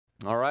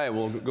All right,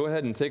 well, go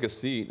ahead and take a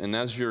seat. And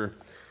as you're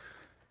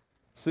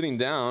sitting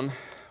down, I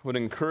would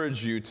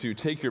encourage you to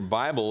take your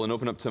Bible and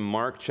open up to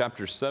Mark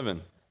chapter 7.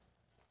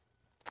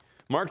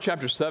 Mark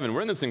chapter 7,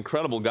 we're in this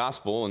incredible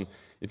gospel, and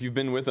if you've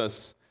been with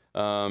us,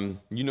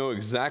 you know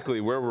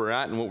exactly where we're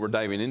at and what we're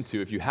diving into.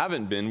 If you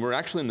haven't been, we're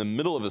actually in the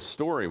middle of a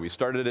story. We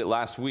started it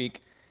last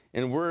week,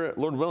 and we're,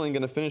 Lord willing,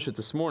 going to finish it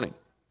this morning.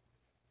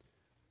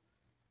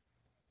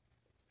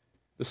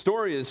 The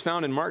story is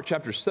found in Mark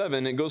chapter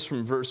 7. It goes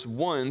from verse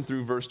 1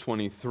 through verse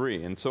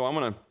 23. And so I'm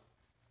going to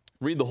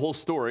read the whole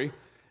story,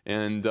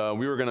 and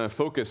we were going to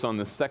focus on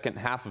the second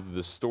half of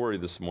this story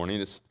this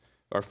morning.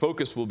 Our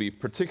focus will be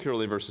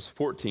particularly verses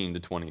 14 to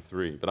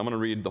 23. But I'm going to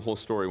read the whole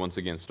story once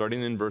again,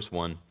 starting in verse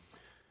 1.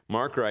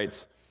 Mark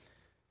writes,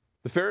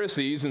 "The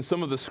Pharisees and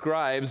some of the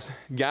scribes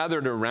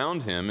gathered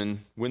around him,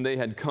 and when they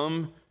had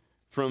come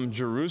from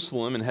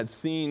Jerusalem and had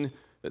seen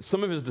that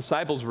some of his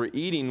disciples were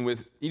eating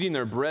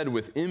their bread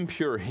with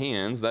impure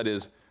hands, that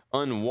is,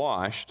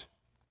 unwashed,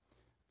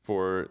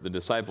 for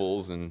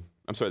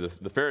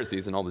the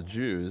Pharisees and all the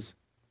Jews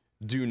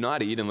do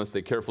not eat unless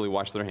they carefully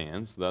wash their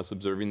hands, thus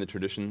observing the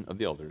tradition of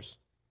the elders.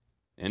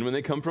 And when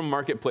they come from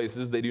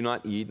marketplaces, they do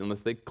not eat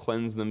unless they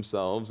cleanse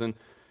themselves. And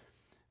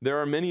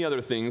there are many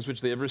other things which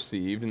they have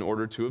received in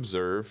order to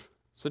observe,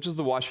 such as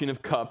the washing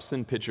of cups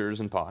and pitchers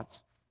and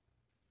pots."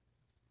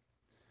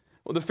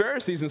 Well, the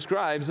Pharisees and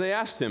scribes, they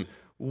asked him,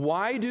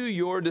 "Why do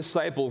your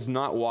disciples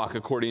not walk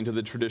according to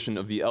the tradition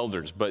of the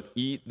elders, but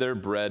eat their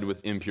bread with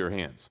impure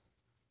hands?"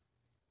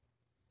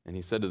 And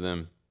he said to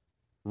them,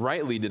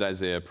 "Rightly did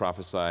Isaiah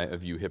prophesy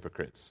of you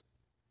hypocrites,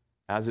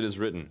 as it is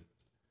written,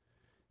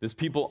 'This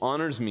people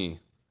honors me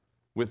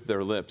with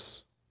their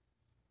lips,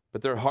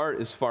 but their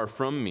heart is far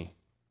from me.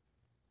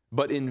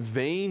 But in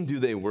vain do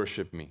they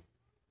worship me,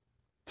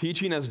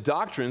 teaching as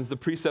doctrines the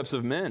precepts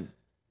of men.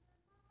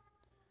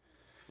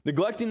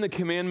 Neglecting the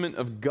commandment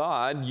of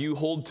God, you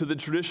hold to the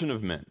tradition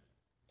of men.'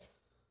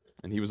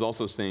 And he was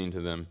also saying to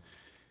them,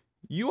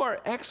 'You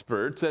are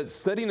experts at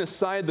setting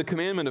aside the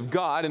commandment of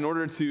God in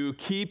order to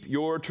keep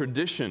your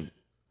tradition.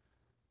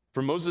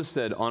 For Moses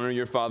said, honor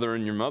your father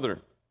and your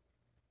mother.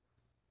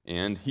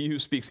 And he who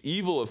speaks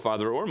evil of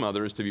father or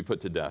mother is to be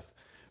put to death.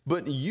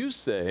 But you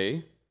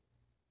say,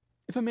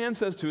 if a man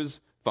says to his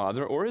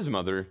father or his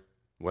mother,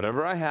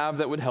 whatever I have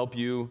that would help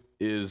you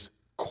is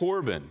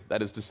Corban,'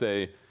 that is to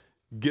say,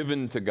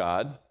 given to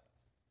God,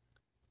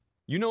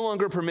 you no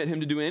longer permit him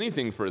to do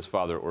anything for his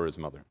father or his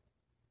mother,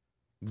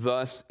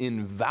 thus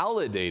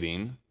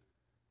invalidating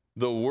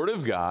the word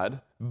of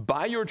God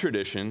by your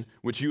tradition,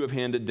 which you have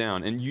handed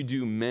down, and you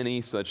do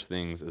many such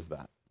things as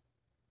that."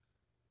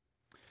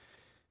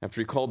 After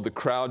he called the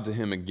crowd to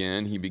him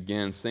again, he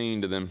began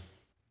saying to them,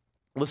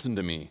 "Listen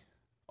to me,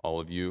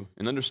 all of you,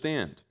 and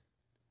understand.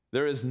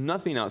 There is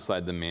nothing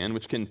outside the man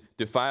which can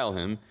defile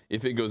him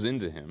if it goes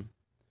into him.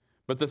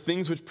 But the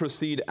things which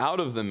proceed out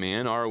of the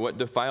man are what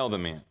defile the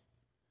man.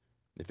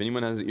 If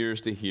anyone has ears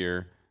to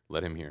hear,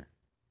 let him hear."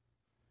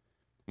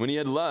 When he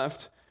had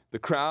left the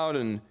crowd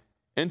and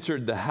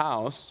entered the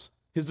house,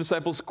 his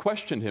disciples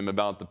questioned him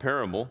about the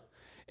parable.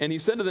 And he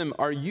said to them,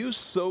 "Are you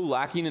so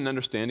lacking in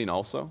understanding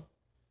also?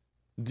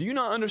 Do you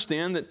not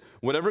understand that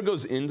whatever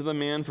goes into the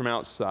man from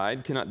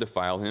outside cannot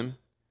defile him,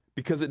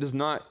 because it does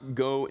not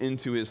go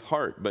into his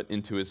heart, but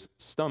into his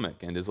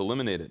stomach and is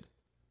eliminated?"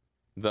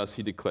 Thus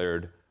he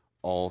declared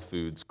all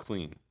foods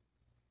clean.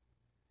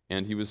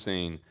 And he was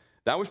saying,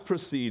 that which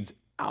proceeds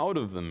out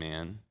of the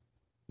man,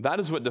 that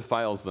is what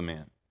defiles the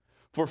man.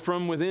 For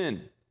from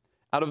within,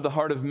 out of the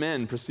heart of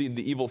men proceed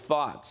the evil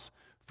thoughts,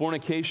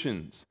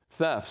 fornications,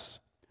 thefts,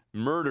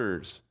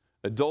 murders,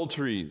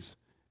 adulteries,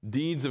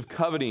 deeds of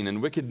coveting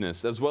and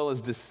wickedness, as well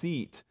as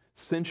deceit,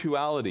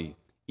 sensuality,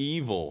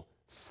 evil,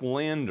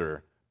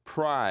 slander,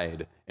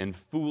 pride, and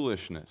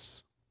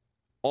foolishness.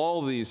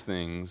 All these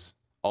things,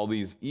 all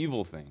these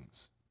evil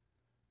things,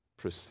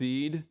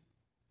 proceed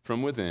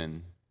from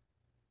within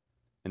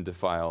and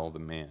defile the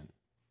man.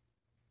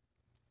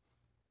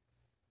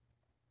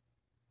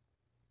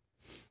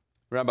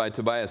 Rabbi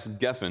Tobias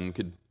Geffen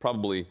could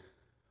probably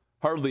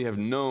hardly have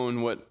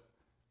known what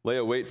lay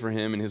await for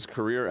him in his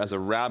career as a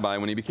rabbi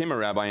when he became a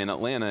rabbi in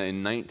Atlanta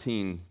in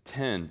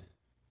 1910.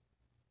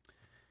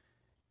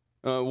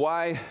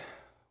 Why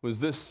was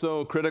this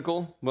so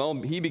critical?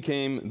 Well, he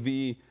became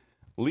the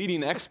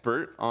leading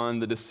expert on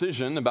the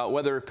decision about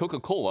whether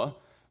Coca-Cola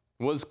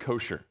was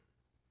kosher.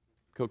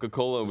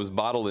 Coca-Cola was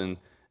bottled in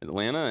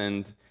Atlanta,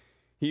 and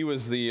he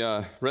was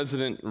the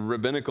resident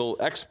rabbinical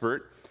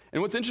expert.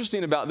 And what's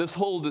interesting about this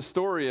whole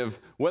story of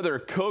whether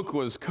Coke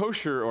was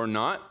kosher or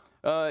not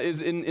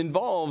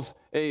involves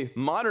a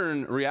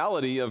modern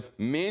reality of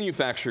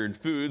manufactured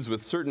foods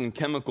with certain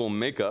chemical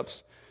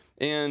makeups,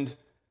 and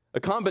a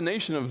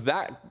combination of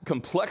that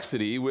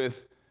complexity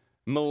with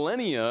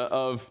millennia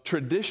of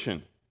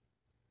tradition.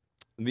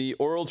 The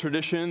oral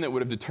tradition that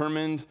would have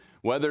determined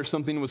whether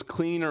something was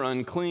clean or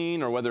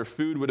unclean, or whether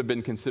food would have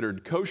been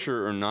considered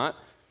kosher or not,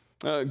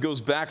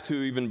 goes back to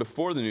even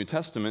before the New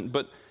Testament.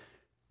 But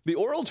the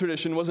oral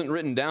tradition wasn't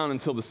written down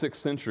until the 6th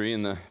century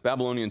in the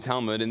Babylonian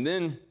Talmud, and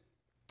then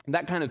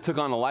that kind of took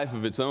on a life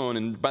of its own.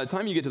 And by the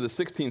time you get to the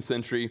 16th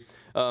century,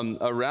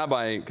 a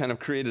rabbi kind of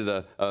created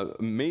a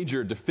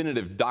major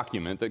definitive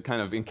document that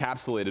kind of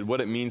encapsulated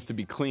what it means to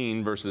be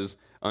clean versus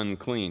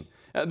unclean.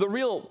 The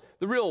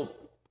real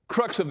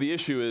crux of the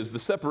issue is the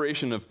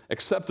separation of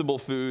acceptable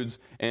foods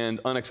and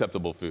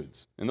unacceptable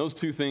foods. And those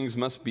two things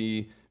must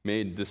be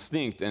made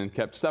distinct and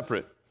kept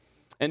separate.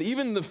 And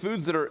even the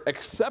foods that are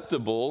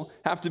acceptable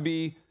have to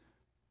be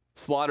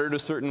slaughtered a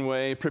certain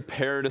way,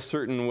 prepared a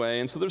certain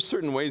way. And so there's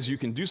certain ways you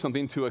can do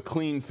something to a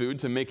clean food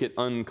to make it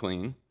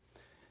unclean.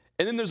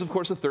 And then there's, of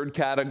course, a third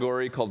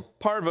category called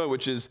parva,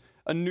 which is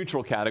a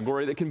neutral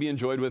category that can be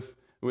enjoyed with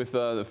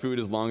the food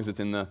as long as it's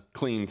in the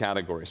clean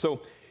category.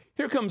 So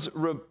here comes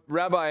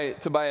Rabbi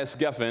Tobias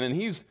Geffen, and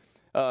he's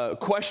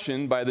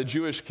questioned by the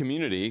Jewish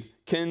community,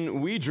 can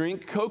we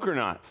drink Coke or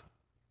not?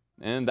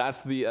 And that's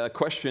the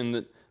question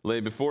that lay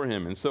before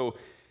him. And so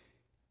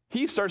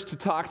he starts to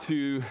talk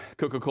to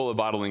Coca-Cola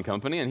Bottling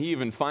Company, and he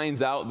even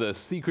finds out the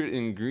secret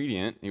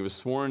ingredient. He was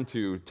sworn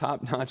to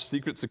top-notch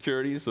secret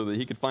security so that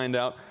he could find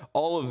out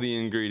all of the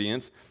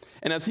ingredients.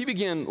 And as he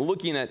began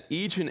looking at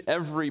each and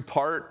every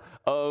part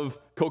of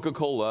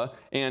Coca-Cola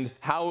and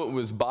how it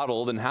was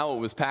bottled and how it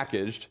was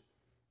packaged,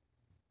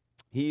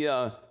 he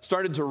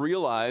started to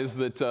realize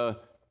that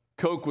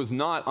Coke was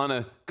not on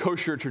a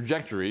kosher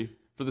trajectory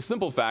for the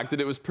simple fact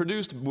that it was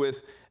produced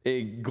with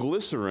a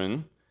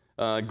glycerin.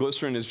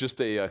 Glycerin is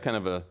just a kind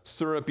of a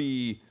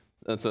syrupy,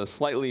 it's a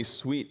slightly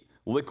sweet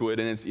liquid,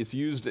 and it's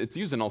used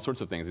in all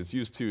sorts of things. It's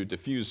used to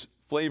diffuse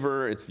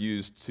flavor. It's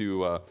used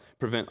to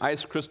prevent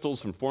ice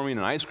crystals from forming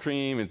in ice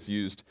cream. It's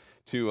used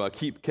to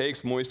keep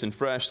cakes moist and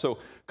fresh. So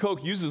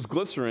Coke uses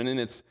glycerin in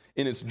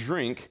its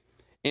drink,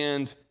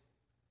 and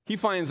he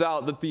finds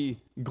out that the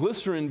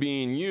glycerin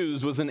being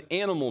used was an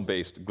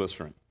animal-based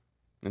glycerin.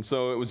 And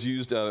so it was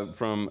used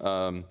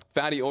from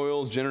fatty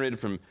oils generated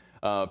from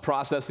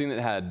processing that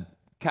had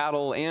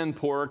cattle and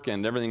pork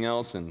and everything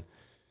else. And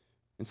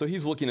so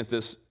he's looking at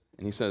this,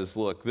 and he says,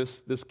 look,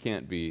 this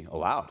can't be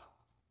allowed.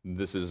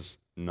 This is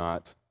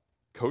not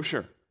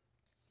kosher.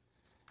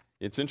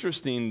 It's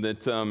interesting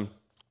that the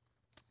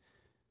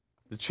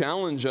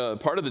challenge,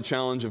 part of the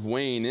challenge of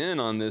weighing in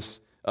on this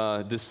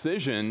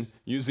decision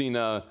using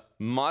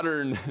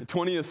modern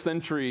 20th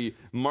century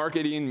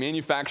marketing,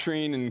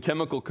 manufacturing, and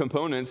chemical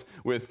components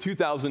with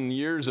 2,000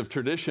 years of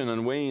tradition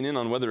on weighing in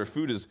on whether a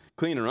food is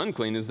clean or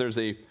unclean is there's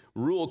a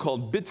rule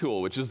called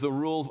bitul, which is the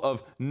rule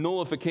of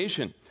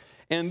nullification.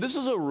 And this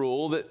is a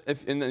rule that,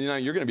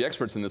 you're going to be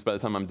experts in this by the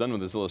time I'm done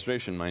with this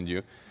illustration, mind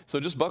you. So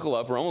just buckle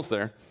up, we're almost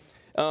there.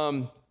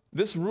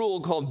 This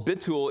rule called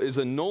bitul is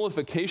a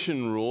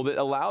nullification rule that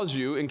allows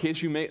you, in case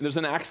there's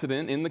an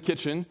accident in the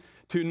kitchen,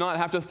 to not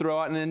have to throw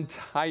out an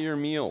entire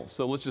meal.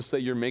 So let's just say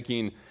you're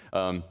making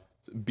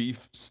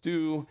beef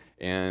stew,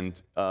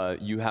 and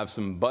you have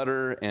some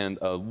butter, and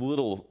a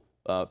little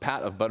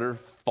pat of butter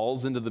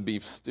falls into the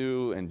beef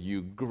stew, and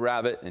you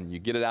grab it, and you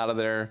get it out of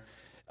there.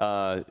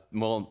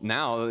 Well,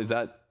 now, is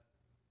that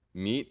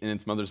meat in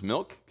its mother's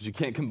milk? Because you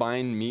can't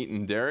combine meat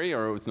and dairy,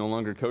 or it's no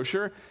longer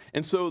kosher.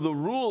 And so the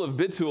rule of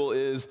bitul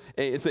is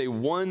it's a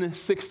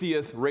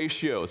 1/60th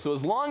ratio. So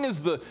as long as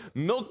the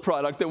milk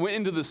product that went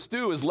into the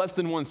stew is less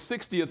than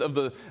 1/60th of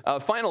the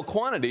final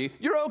quantity,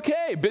 you're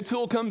okay.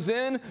 Bitul comes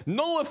in,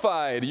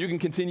 nullified. You can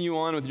continue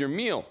on with your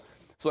meal.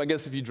 So I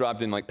guess if you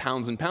dropped in like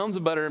pounds and pounds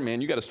of butter,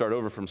 man, you got to start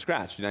over from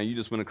scratch. You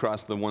just went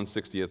across the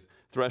 1/60th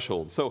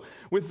threshold. So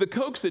with the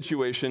Coke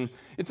situation,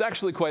 it's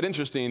actually quite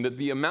interesting that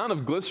the amount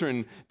of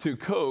glycerin to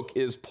Coke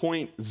is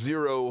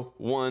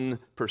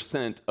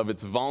 0.01% of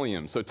its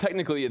volume. So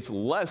technically it's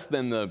less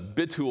than the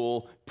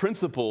bitul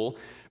principle,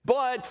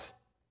 but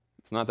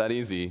it's not that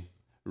easy.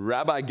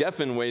 Rabbi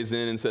Geffen weighs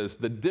in and says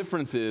the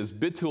difference is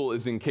bitul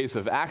is in case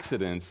of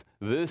accidents.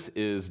 This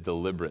is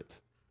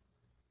deliberate.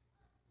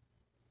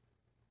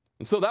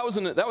 And so that was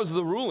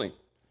the ruling.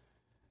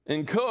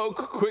 And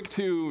Coke, quick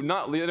to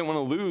they didn't want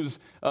to lose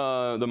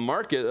the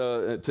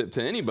market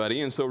to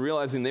anybody, and so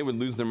realizing they would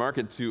lose their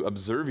market to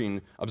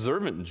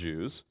observant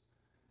Jews,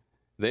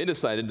 they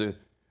decided to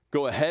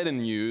go ahead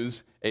and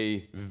use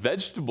a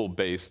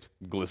vegetable-based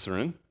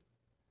glycerin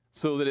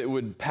so that it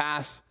would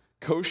pass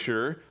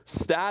kosher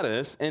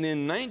status. And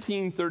in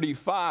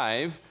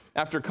 1935,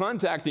 after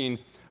contacting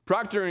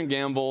Procter &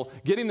 Gamble,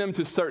 getting them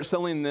to start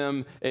selling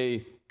them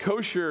a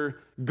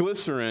kosher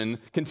glycerin,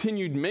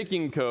 continued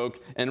making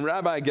Coke, and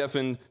Rabbi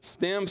Geffen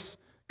stamps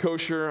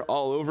kosher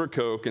all over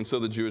Coke, and so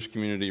the Jewish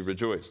community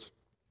rejoiced.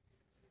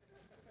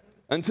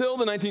 Until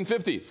the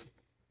 1950s.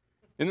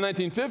 In the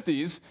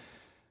 1950s,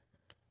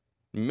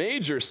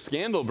 major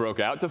scandal broke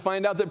out to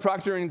find out that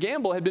Procter &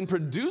 Gamble had been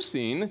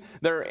producing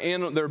their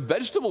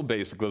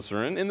vegetable-based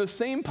glycerin in the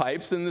same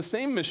pipes and the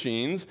same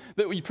machines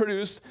that we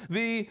produced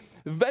the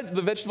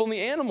vegetable and the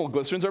animal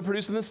glycerins are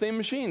produced in the same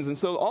machines. And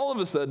so all of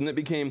a sudden it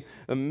became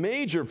a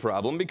major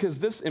problem because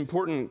this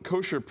important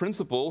kosher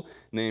principle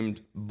named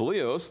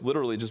blios,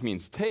 literally just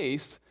means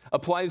taste,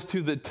 applies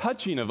to the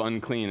touching of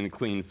unclean and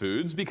clean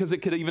foods because it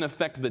could even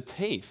affect the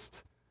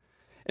taste.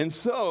 And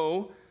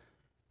so,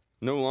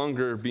 no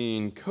longer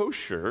being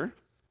kosher,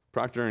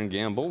 Procter &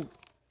 Gamble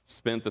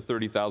spent the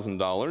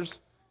 $30,000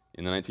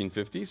 in the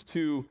 1950s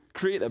to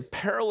create a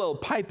parallel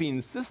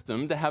piping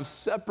system to have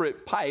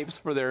separate pipes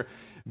for their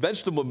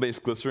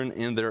vegetable-based glycerin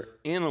and their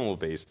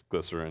animal-based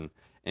glycerin.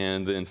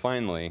 And then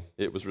finally,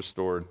 it was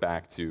restored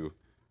back to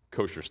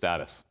kosher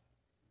status.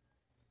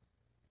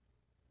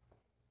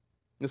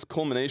 This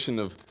culmination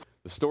of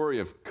the story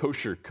of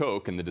kosher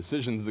Coke and the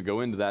decisions that go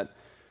into that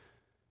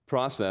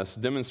process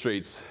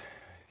demonstrates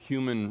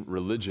human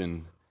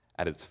religion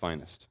at its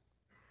finest.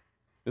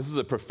 This is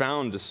a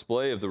profound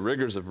display of the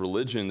rigors of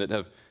religion that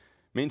have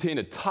maintained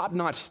a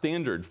top-notch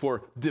standard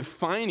for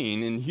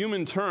defining in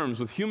human terms,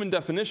 with human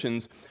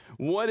definitions,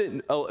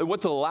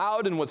 what's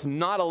allowed and what's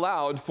not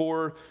allowed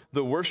for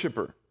the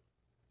worshiper.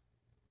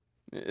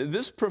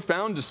 This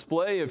profound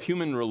display of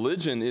human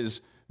religion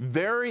is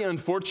very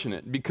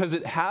unfortunate because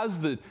it has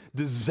the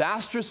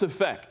disastrous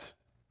effect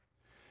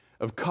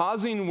of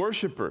causing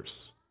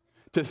worshipers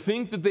to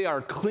think that they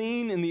are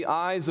clean in the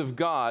eyes of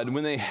God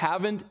when they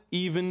haven't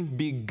even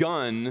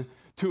begun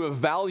to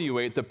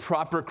evaluate the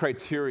proper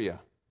criteria.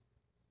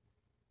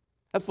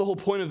 That's the whole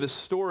point of this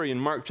story in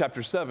Mark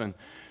chapter 7.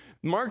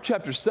 Mark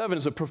chapter 7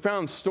 is a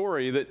profound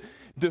story that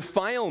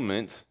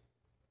defilement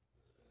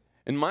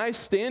and my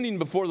standing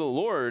before the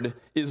Lord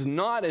is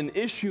not an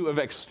issue of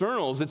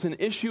externals, it's an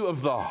issue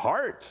of the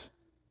heart.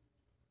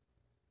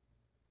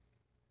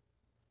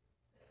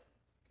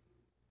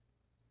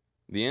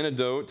 The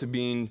antidote to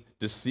being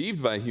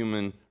deceived by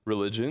human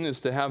religion is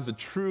to have the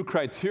true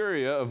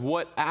criteria of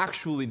what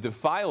actually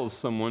defiles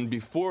someone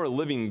before a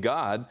living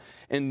God,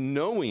 and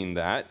knowing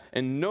that,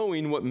 and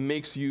knowing what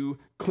makes you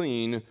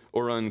clean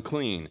or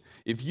unclean.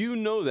 If you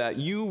know that,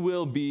 you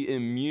will be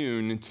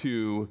immune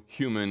to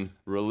human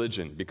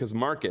religion. Because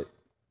mark it,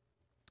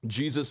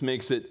 Jesus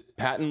makes it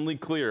patently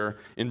clear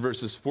in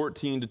verses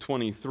 14 to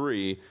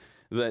 23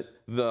 that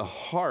the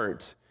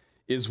heart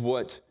is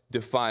what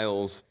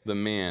defiles the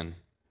man.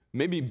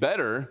 Maybe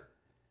better,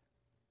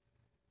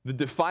 the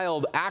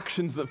defiled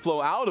actions that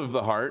flow out of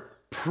the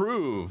heart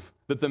prove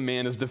that the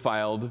man is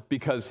defiled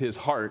because his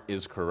heart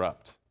is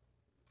corrupt.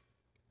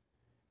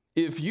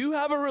 If you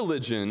have a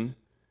religion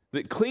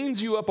that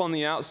cleans you up on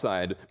the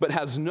outside but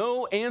has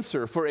no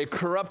answer for a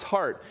corrupt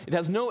heart, it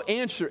has no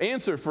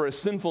answer for a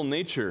sinful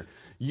nature,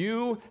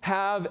 you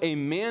have a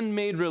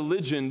man-made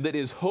religion that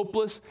is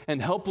hopeless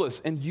and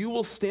helpless, and you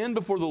will stand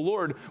before the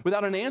Lord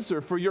without an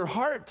answer for your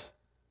heart.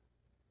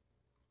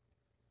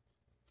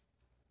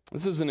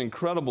 This is an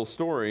incredible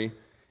story,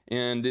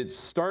 and it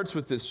starts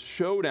with this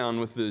showdown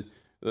with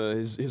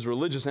his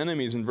religious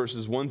enemies in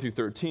verses 1 through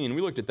 13.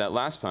 We looked at that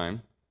last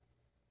time.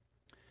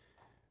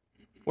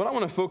 What I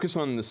want to focus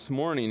on this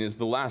morning is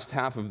the last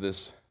half of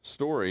this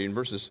story. In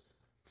verses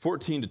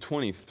 14 to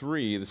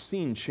 23, the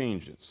scene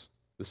changes.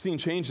 The scene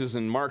changes,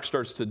 and Mark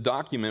starts to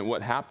document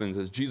what happens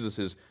as Jesus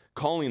is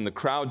calling the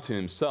crowd to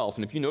himself.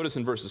 And if you notice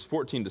in verses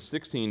 14 to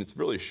 16, it's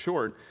really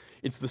short.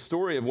 It's the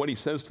story of what he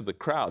says to the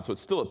crowd. So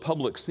it's still a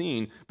public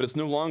scene, but it's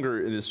no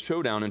longer this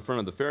showdown in front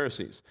of the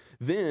Pharisees.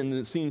 Then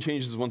the scene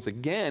changes once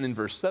again in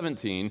verse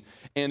 17,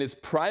 and it's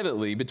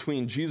privately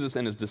between Jesus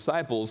and his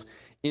disciples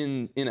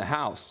in a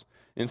house.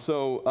 And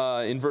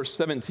so in verse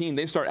 17,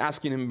 they start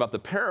asking him about the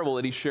parable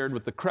that he shared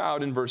with the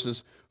crowd in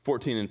verses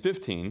 14 and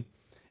 15.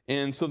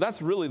 And so that's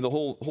really the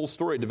whole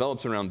story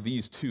develops around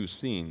these two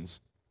scenes.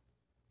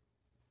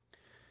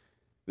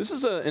 This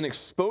is an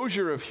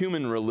exposure of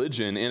human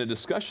religion and a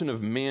discussion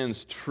of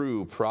man's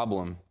true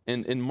problem.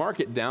 And mark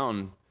it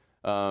down,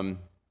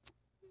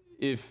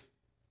 if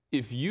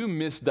you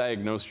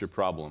misdiagnose your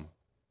problem,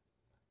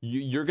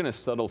 you're going to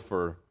settle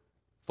for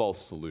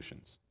false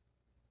solutions.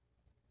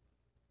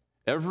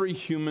 Every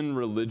human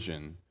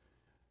religion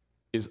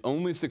is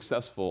only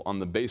successful on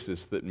the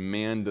basis that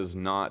man does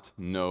not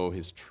know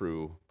his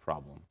true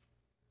problem.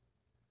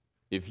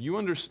 If you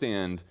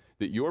understand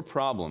that your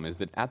problem is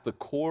that at the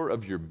core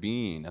of your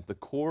being, at the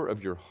core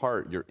of your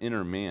heart, your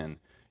inner man,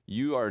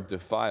 you are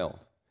defiled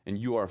and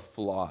you are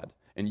flawed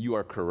and you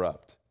are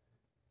corrupt,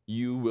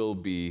 you will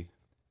be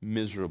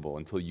miserable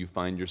until you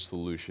find your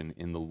solution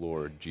in the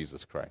Lord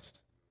Jesus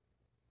Christ.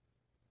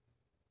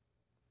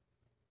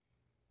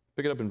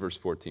 Pick it up in verse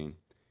 14.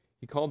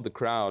 He called the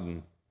crowd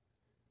and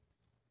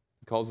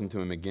he calls them to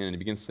him again, and he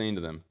begins saying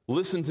to them,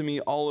 "Listen to me,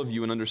 all of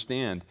you, and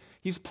understand."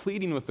 He's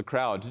pleading with the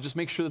crowd to just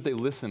make sure that they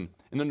listen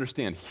and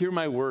understand. Hear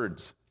my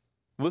words.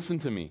 Listen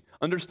to me.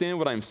 Understand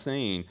what I'm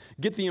saying.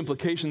 Get the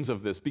implications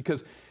of this,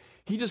 because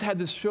he just had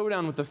this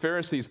showdown with the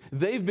Pharisees.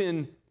 They've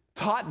been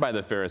taught by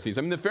the Pharisees.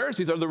 I mean, the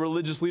Pharisees are the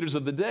religious leaders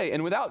of the day,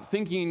 and without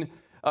thinking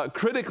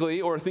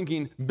critically or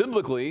thinking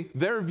biblically,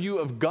 their view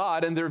of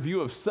God and their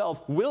view of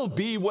self will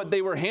be what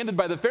they were handed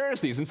by the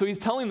Pharisees. And so he's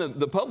telling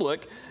the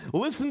public,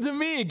 listen to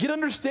me, get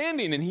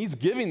understanding. And he's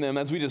giving them,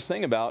 as we just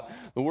sang about,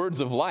 the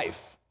words of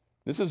life.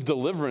 This is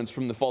deliverance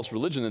from the false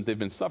religion that they've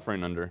been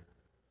suffering under.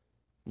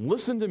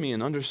 Listen to me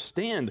and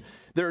understand.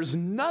 There is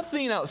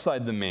nothing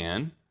outside the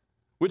man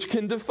which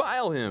can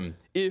defile him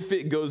if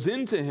it goes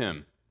into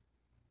him.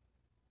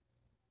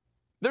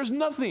 There's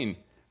nothing.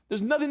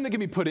 There's nothing that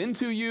can be put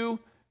into you,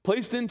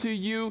 placed into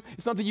you.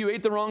 It's not that you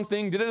ate the wrong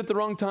thing, did it at the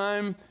wrong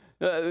time,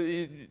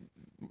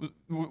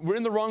 we're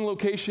in the wrong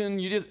location.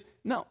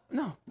 No.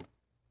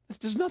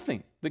 There's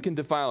nothing that can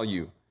defile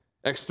you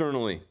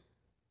externally,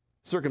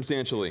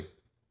 circumstantially.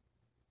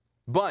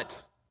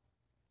 But,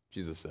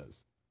 Jesus says,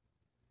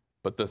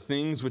 but the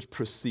things which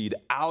proceed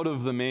out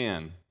of the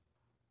man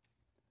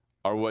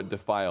are what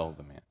defile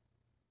the man.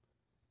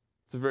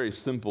 It's a very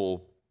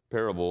simple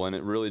parable, and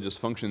it really just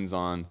functions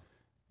on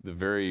the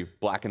very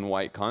black and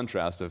white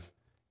contrast of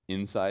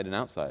inside and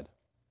outside.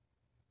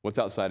 What's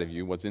outside of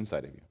you? What's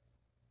inside of you?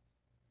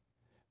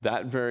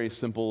 That very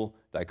simple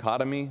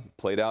dichotomy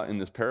played out in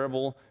this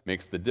parable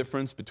makes the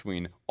difference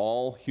between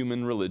all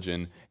human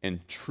religion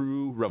and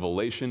true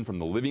revelation from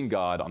the living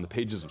God on the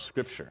pages of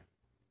Scripture.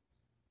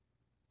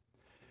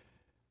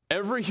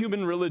 Every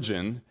human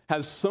religion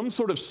has some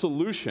sort of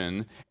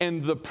solution,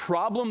 and the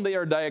problem they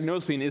are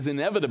diagnosing is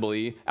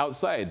inevitably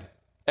outside,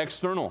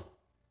 external.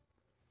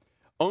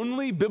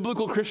 Only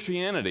biblical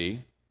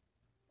Christianity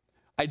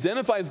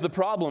identifies the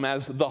problem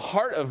as the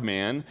heart of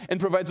man and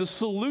provides a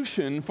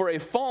solution for a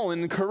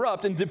fallen,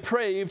 corrupt, and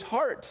depraved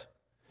heart.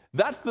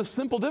 That's the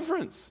simple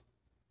difference.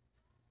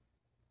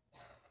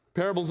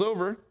 Parable's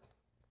over,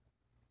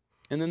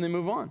 and then they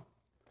move on.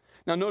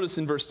 Now notice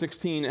in verse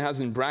 16, it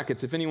has in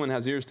brackets, if anyone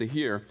has ears to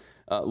hear,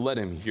 let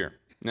him hear.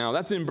 Now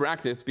that's in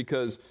brackets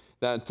because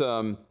that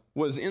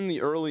was in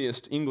the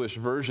earliest English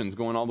versions,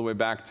 going all the way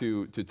back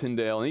to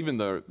Tyndale, and even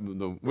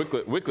the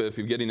Wycliffe,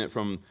 you're getting it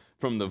from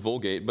the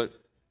Vulgate, but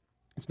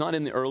it's not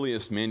in the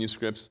earliest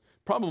manuscripts,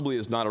 probably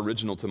is not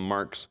original to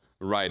Mark's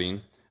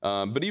writing,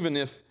 but even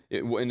if,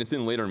 and it's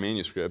in later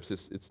manuscripts,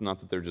 it's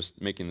not that they're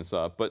just making this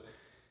up, but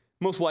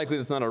most likely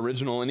it's not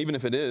original, and even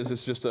if it is,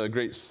 it's just a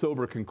great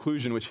sober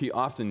conclusion, which he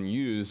often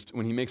used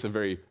when he makes a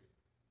very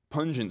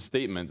pungent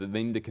statement that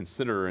they need to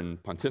consider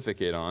and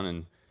pontificate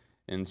on.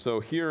 And so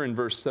here in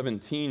verse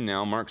 17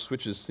 now, Mark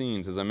switches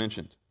scenes, as I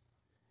mentioned.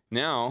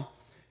 Now,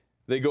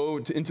 they go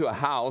into a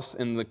house,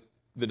 and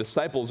the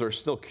disciples are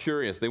still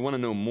curious. They want to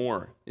know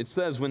more. It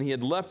says, when he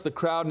had left the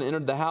crowd and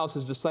entered the house,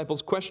 his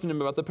disciples questioned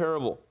him about the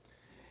parable.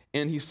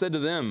 And he said to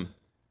them,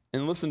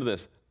 and listen to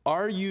this,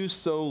 are you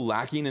so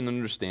lacking in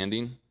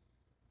understanding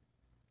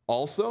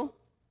also?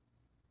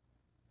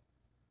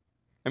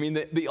 I mean,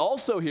 the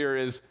also here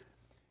is,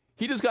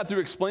 he just got through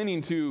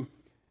explaining to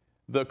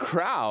the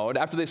crowd,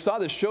 after they saw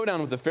this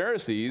showdown with the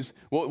Pharisees,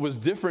 what was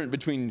different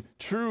between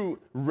true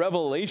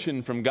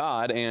revelation from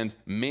God and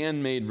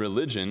man-made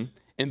religion.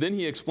 And then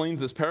he explains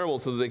this parable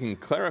so that they can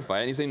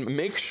clarify it. He's saying,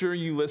 make sure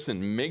you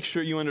listen, make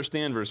sure you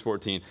understand, verse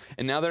 14.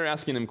 And now they're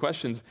asking him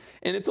questions,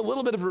 and it's a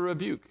little bit of a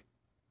rebuke.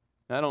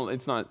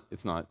 It's not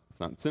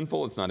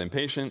sinful, it's not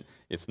impatient,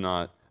 it's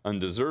not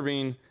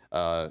undeserving.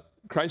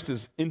 Christ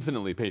is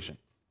infinitely patient.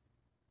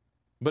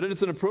 But it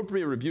is an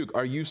appropriate rebuke.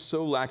 Are you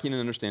so lacking in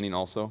understanding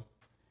also?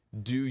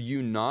 Do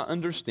you not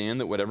understand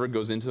that whatever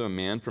goes into a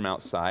man from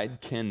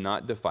outside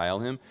cannot defile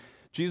him?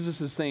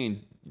 Jesus is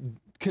saying,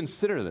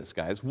 consider this,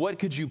 guys. What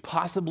could you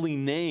possibly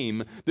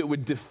name that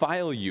would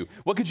defile you?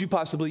 What could you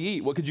possibly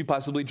eat? What could you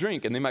possibly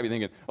drink? And they might be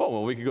thinking, oh,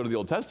 well, we could go to the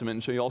Old Testament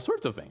and show you all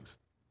sorts of things.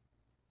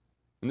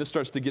 And this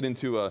starts to get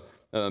into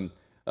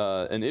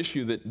an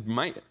issue that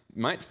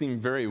might seem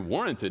very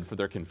warranted for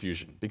their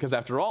confusion, because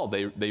after all,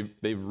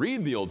 they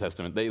read the Old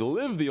Testament, they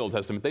live the Old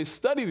Testament, they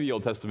study the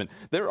Old Testament.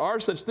 There are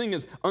such things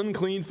as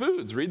unclean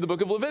foods. Read the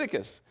book of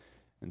Leviticus.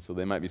 And so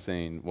they might be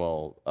saying,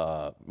 well,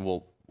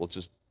 we'll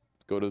just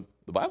go to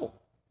the Bible.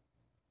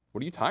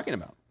 What are you talking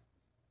about?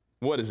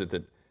 What is it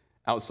that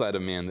outside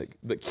of man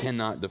that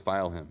cannot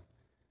defile him?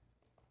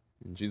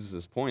 And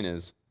Jesus' point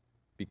is,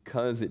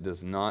 because it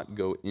does not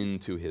go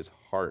into his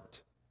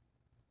heart.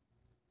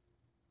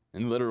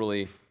 And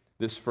literally,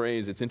 this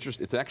phrase,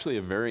 it's actually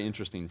a very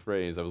interesting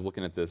phrase. I was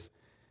looking at this.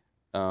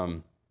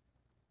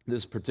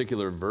 This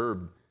particular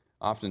verb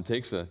often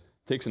takes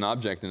an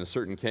object in a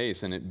certain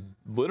case, and it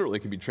literally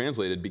can be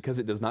translated, because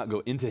it does not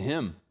go into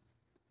him,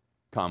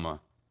 comma,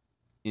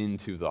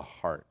 into the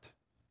heart.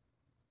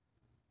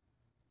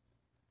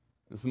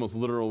 That's the most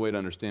literal way to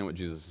understand what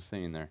Jesus is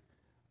saying there.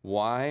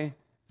 Why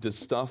does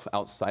stuff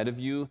outside of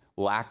you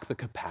lack the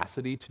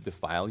capacity to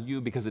defile you?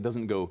 Because it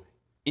doesn't go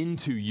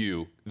into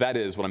you. That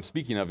is, what I'm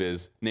speaking of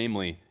is,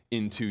 namely,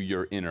 into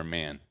your inner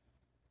man.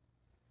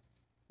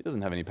 It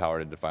doesn't have any power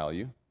to defile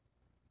you.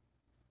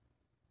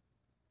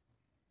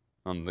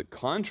 On the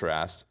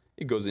contrast,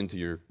 it goes into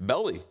your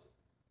belly,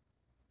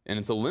 and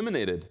it's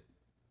eliminated.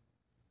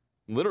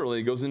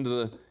 Literally, it goes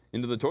into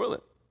the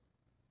toilet.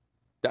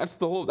 That's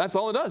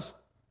all it does.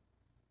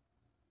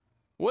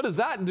 What does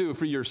that do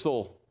for your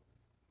soul?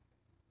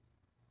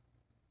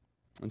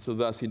 And so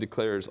thus he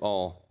declares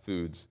all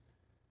foods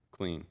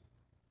clean.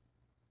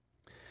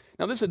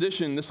 Now this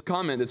addition, this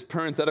comment, this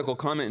parenthetical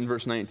comment in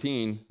verse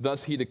 19,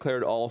 thus he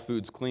declared all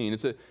foods clean.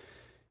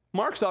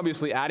 Mark's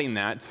obviously adding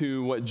that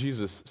to what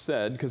Jesus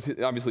said, because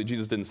obviously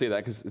Jesus didn't say that,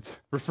 because it's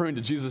referring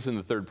to Jesus in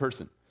the third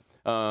person.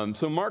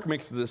 So Mark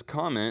makes this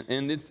comment,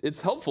 and it's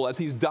helpful as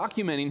he's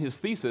documenting his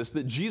thesis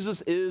that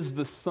Jesus is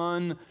the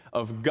Son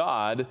of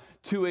God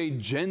to a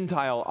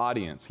Gentile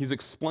audience. He's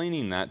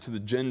explaining that to the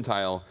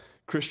Gentile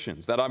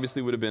Christians. That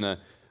obviously would have been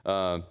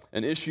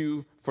an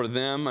issue for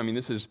them. I mean,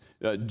 this is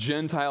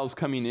Gentiles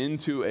coming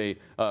into a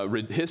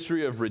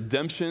history of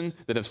redemption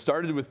that have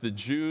started with the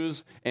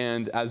Jews.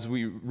 And as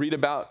we read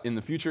about in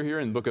the future here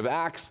in the book of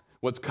Acts,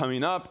 what's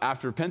coming up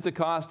after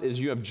Pentecost is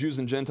you have Jews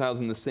and Gentiles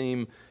in the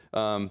same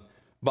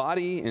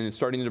body, and it's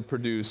starting to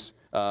produce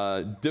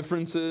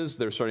differences.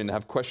 They're starting to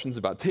have questions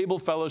about table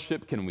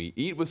fellowship. Can we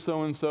eat with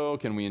so-and-so?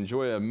 Can we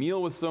enjoy a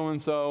meal with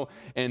so-and-so?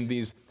 And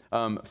these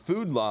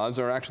food laws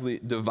are actually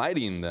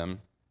dividing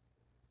them.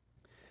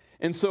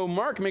 And so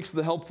Mark makes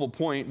the helpful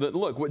point that,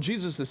 look, what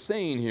Jesus is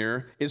saying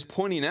here is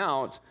pointing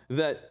out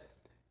that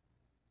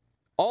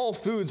all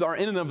foods are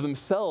in and of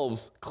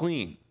themselves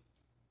clean.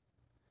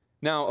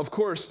 Now, of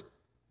course,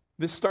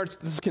 this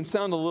can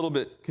sound a little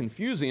bit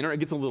confusing, or it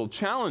gets a little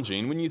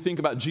challenging when you think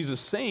about Jesus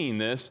saying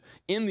this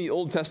in the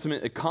Old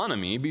Testament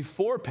economy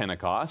before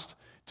Pentecost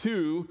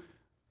to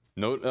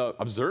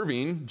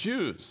observing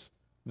Jews.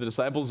 The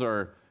disciples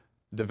are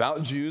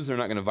devout Jews. They're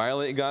not going to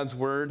violate God's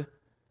word.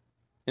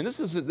 And this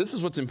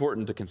is what's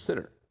important to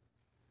consider.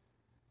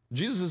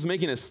 Jesus is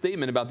making a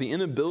statement about the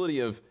inability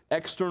of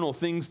external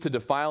things to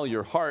defile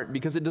your heart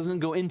because it doesn't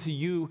go into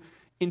you,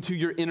 into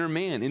your inner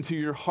man, into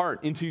your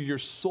heart, into your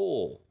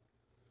soul.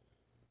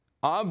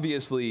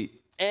 Obviously,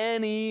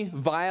 any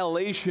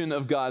violation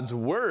of God's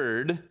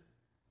word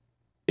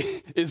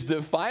is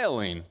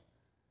defiling.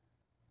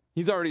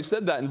 He's already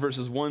said that in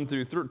verses 1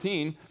 through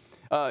 13.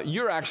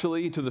 You're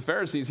actually, to the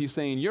Pharisees, he's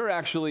saying, you're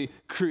actually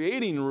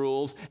creating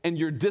rules and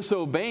you're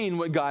disobeying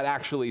what God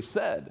actually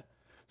said.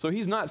 So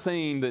he's not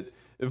saying that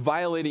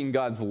violating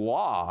God's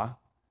law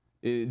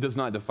does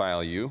not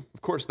defile you.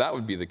 Of course, that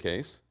would be the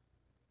case.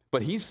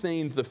 But he's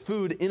saying the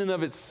food in and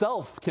of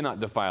itself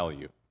cannot defile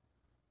you.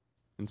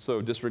 And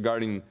so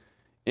disregarding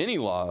any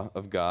law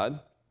of God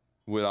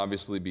would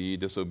obviously be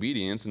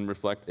disobedience and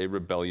reflect a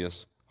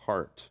rebellious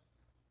heart.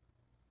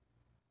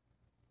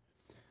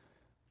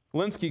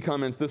 Lenski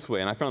comments this way,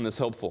 and I found this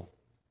helpful.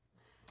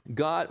 Did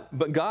God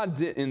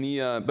in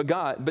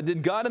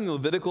the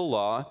Levitical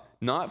law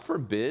not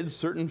forbid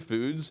certain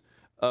foods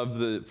for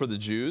the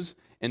Jews,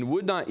 and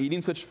would not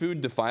eating such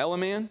food defile a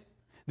man?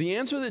 The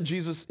answer that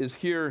Jesus is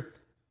here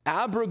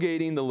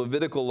abrogating the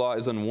Levitical law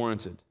is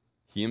unwarranted.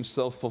 He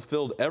himself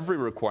fulfilled every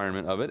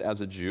requirement of it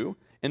as a Jew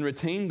and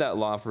retained that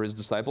law for his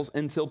disciples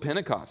until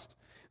Pentecost.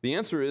 The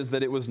answer is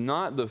that it was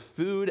not the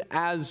food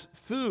as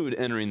food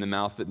entering the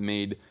mouth that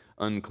made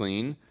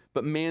unclean,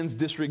 but man's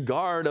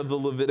disregard of the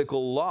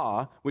Levitical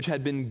law, which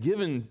had been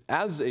given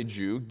as a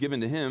Jew, given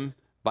to him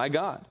by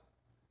God.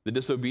 The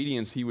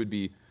disobedience he would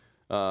be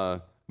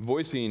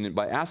voicing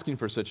by asking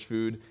for such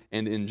food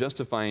and in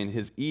justifying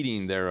his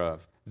eating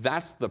thereof.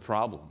 That's the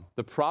problem.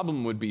 The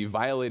problem would be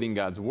violating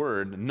God's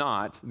word,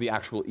 not the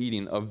actual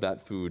eating of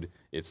that food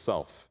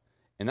itself.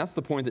 And that's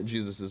the point that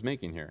Jesus is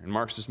making here. And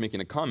Mark's just making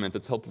a comment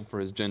that's helpful for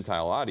his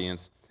Gentile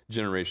audience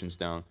generations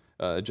down,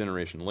 a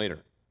generation later.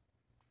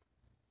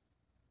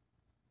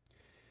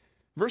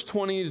 Verse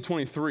 20 to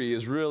 23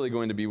 is really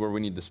going to be where we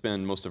need to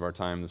spend most of our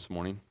time this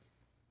morning.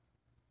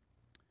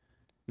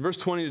 In verse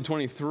 20 to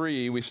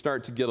 23, we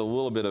start to get a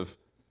little bit of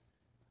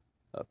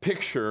a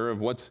picture of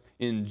what's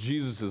in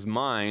Jesus'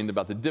 mind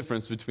about the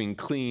difference between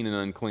clean and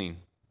unclean.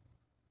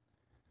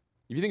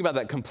 If you think about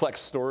that complex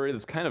story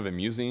that's kind of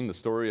amusing, the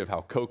story of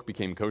how Coke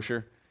became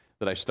kosher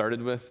that I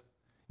started with,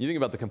 you think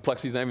about the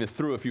complexities. I even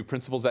threw a few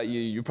principles at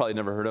you you probably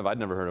never heard of. I'd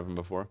never heard of them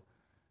before.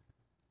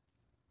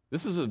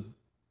 This is a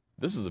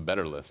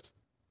better list.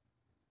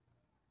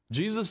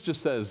 Jesus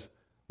just says,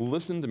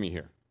 listen to me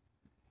here.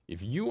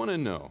 If you want to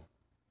know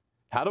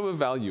how to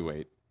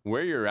evaluate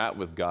where you're at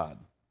with God,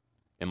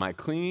 am I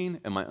clean?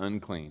 Am I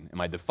unclean?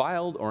 Am I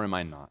defiled or am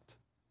I not?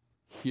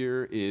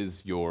 Here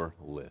is your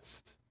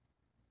list.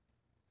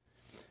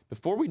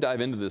 Before we dive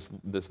into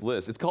this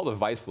list, it's called a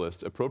vice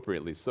list,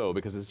 appropriately so,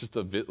 because it's just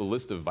a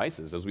list of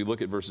vices. As we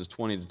look at verses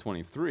 20 to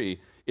 23,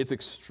 it's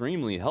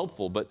extremely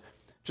helpful, but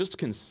just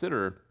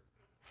consider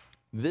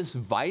this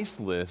vice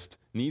list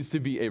needs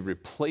to be a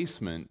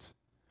replacement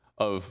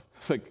of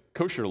like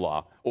kosher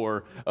law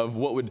or of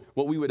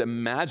what we would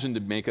imagine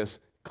to make us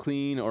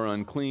clean or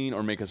unclean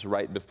or make us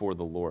right before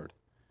the Lord.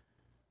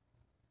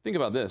 Think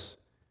about this.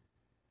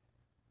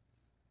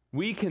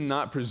 We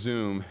cannot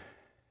presume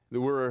that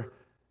we're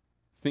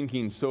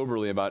thinking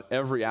soberly about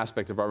every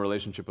aspect of our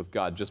relationship with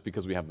God just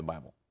because we have the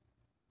Bible.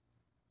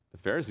 The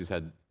Pharisees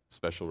had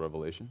special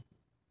revelation.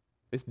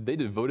 They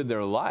devoted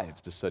their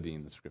lives to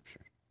studying the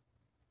Scripture.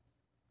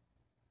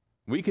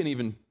 We can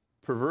even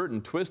pervert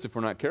and twist, if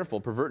we're not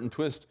careful, pervert and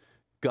twist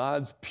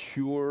God's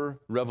pure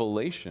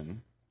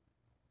revelation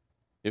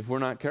if we're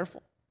not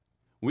careful.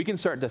 We can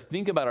start to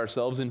think about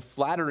ourselves in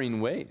flattering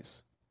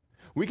ways.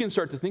 We can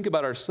start to think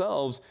about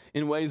ourselves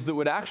in ways that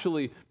would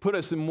actually put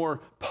us in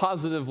more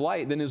positive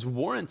light than is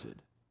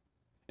warranted.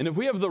 And if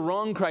we have the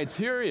wrong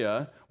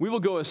criteria, we will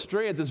go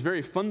astray at this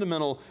very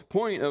fundamental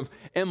point of,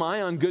 am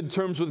I on good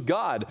terms with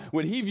God?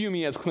 Would he view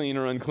me as clean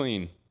or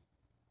unclean?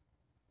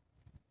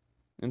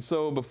 And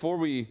so before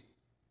we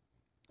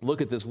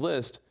look at this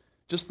list,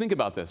 just think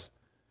about this.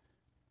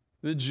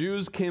 The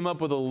Jews came up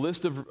with a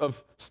list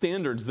of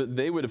standards that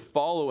they would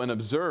follow and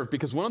observe,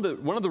 because one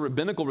of the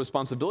rabbinical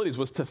responsibilities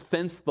was to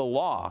fence the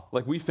law.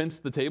 Like we fence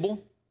the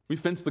table. We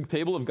fence the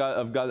table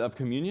of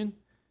communion.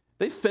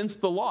 They fenced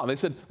the law. They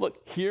said,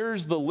 look,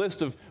 here's the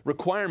list of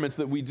requirements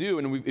that we do,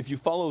 and if you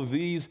follow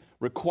these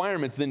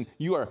requirements, then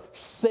you are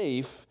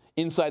safe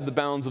inside the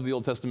bounds of the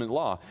Old Testament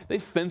law. They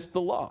fenced the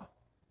law.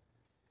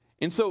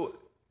 And so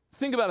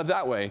think about it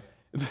that way.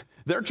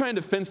 They're trying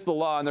to fence the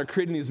law, and they're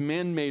creating these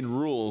man-made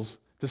rules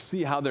to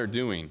see how they're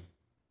doing.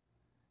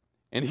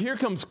 And here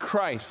comes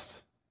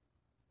Christ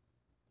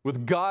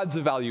with God's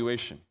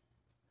evaluation,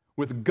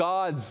 with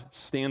God's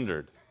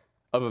standard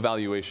of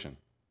evaluation,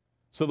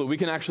 so that we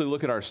can actually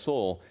look at our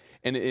soul.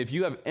 And if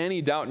you have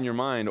any doubt in your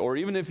mind, or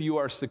even if you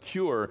are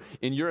secure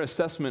in your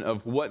assessment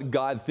of what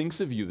God thinks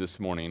of you this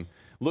morning,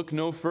 look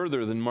no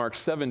further than Mark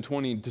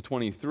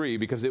 7:20-23,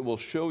 because it will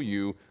show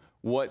you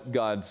what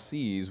God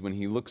sees when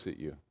he looks at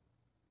you.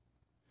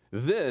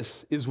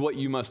 This is what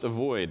you must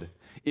avoid.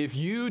 If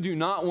you do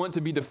not want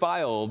to be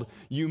defiled,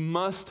 you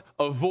must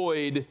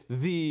avoid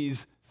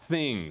these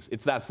things.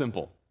 It's that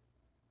simple.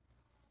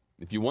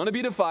 If you want to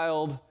be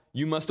defiled,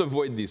 you must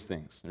avoid these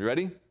things. Are you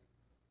ready?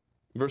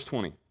 Verse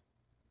 20.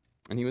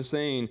 And he was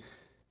saying,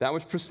 that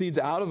which proceeds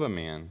out of a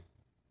man,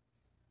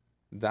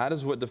 that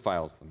is what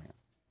defiles the man.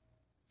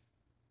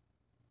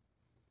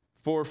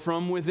 For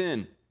from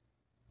within,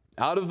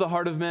 out of the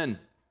heart of men,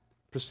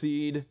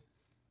 proceed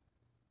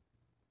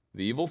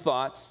the evil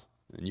thoughts.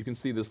 And you can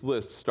see this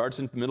list starts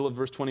in the middle of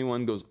verse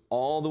 21, goes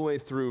all the way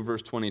through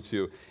verse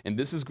 22. And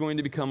this is going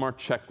to become our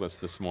checklist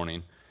this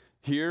morning.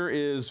 Here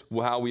is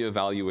how we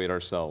evaluate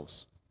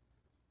ourselves.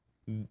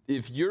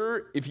 If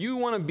you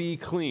want to be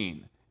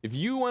clean, if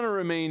you want to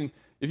remain,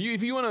 if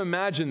you want to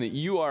imagine that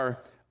you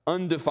are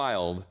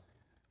undefiled,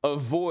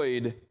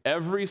 avoid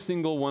every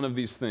single one of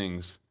these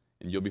things,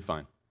 and you'll be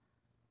fine.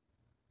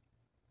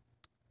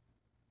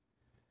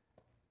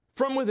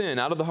 From within,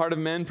 out of the heart of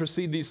men,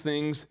 proceed these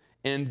things,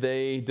 and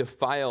they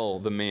defile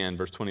the man,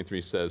 verse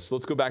 23 says. So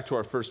let's go back to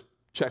our first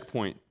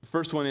checkpoint. The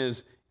first one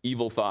is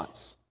evil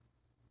thoughts.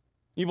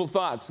 Evil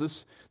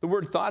thoughts. The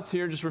word thoughts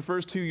here just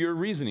refers to your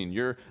reasoning,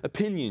 your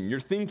opinion, your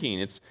thinking.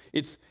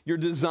 It's your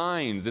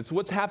designs. It's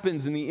what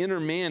happens in the inner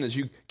man as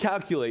you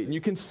calculate and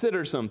you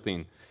consider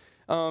something.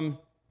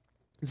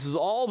 This is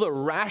all the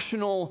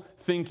rational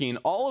thinking,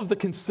 all of the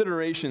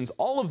considerations,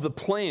 all of the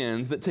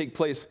plans that take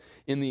place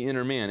in the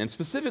inner man. And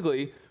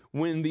specifically,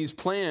 when these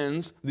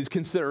plans, these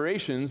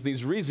considerations,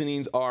 these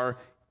reasonings are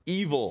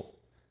evil.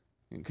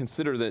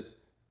 Consider that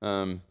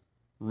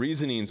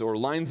reasonings or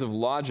lines of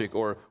logic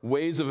or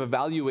ways of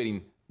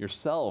evaluating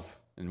yourself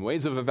and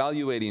ways of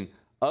evaluating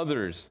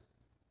others,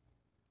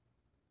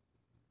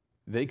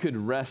 they could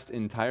rest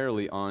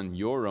entirely on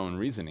your own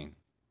reasoning,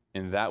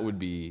 and that would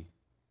be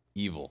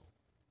evil,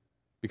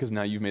 because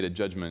now you've made a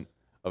judgment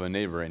of a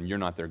neighbor and you're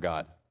not their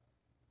God.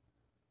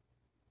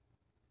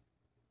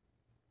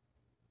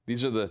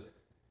 These are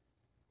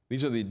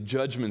the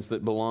judgments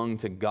that belong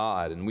to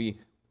God, and we,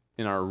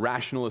 in our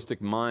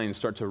rationalistic minds,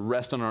 start to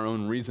rest on our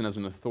own reason as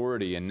an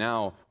authority, and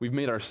now we've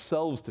made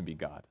ourselves to be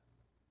God.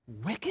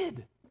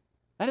 Wicked.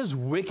 That is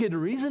wicked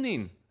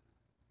reasoning.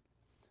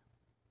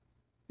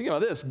 Think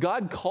about this.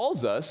 God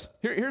calls us,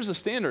 here's the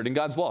standard in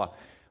God's law.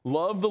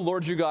 Love the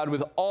Lord your God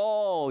with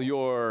all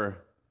your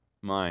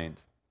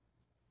mind.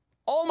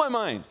 All my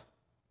mind.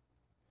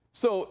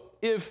 So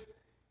if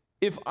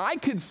I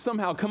could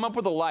somehow come up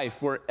with a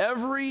life where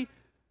every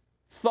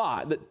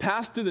thought that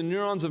passed through the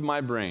neurons of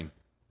my brain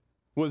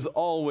was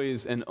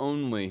always and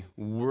only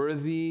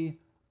worthy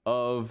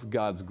of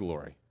God's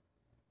glory,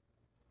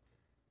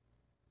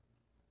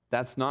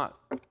 that's not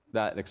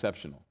that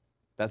exceptional.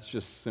 That's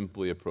just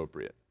simply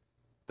appropriate.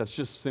 That's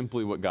just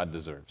simply what God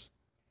deserves.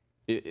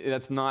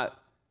 That's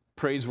not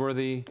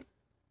praiseworthy.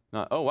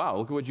 Not, oh, wow,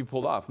 look at what you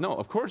pulled off. No,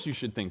 of course you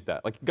should think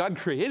that. Like, God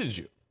created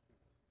you.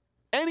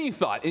 Any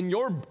thought in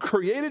your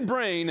created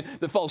brain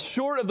that falls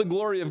short of the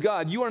glory of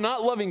God, you are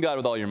not loving God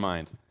with all your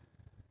mind.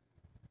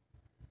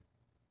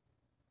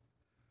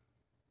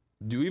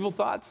 Do evil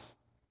thoughts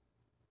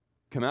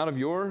come out of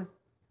your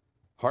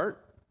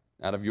heart,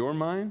 out of your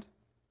mind?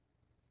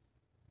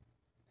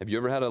 Have you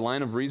ever had a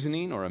line of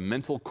reasoning or a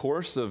mental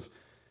course of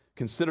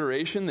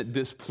consideration that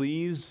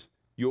displeased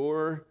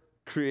your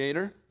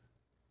Creator,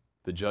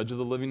 the judge of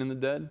the living and the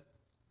dead?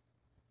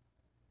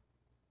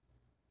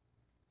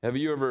 Have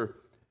you ever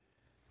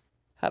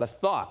had a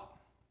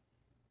thought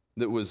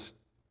that was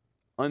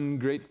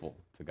ungrateful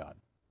to God?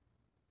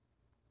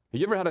 Have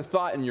you ever had a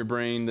thought in your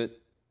brain that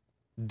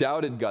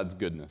doubted God's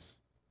goodness,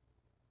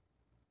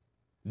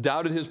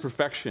 doubted his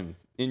perfection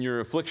in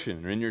your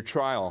affliction or in your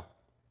trial?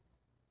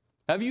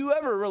 Have you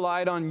ever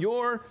relied on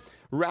your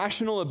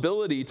rational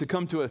ability to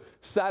come to a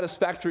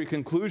satisfactory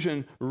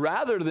conclusion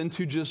rather than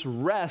to just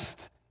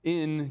rest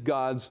in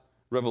God's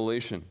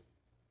revelation?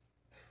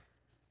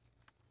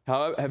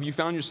 How have you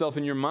found yourself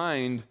in your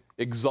mind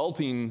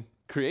exalting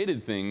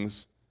created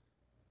things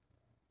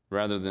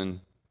rather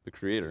than the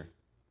Creator?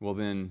 Well,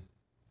 then,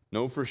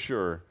 know for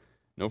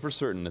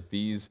certain that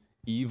these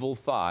evil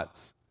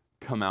thoughts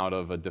come out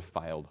of a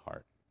defiled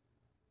heart.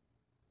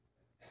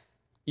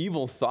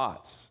 Evil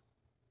thoughts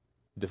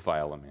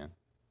defile a man.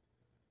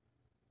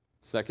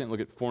 Second, look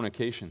at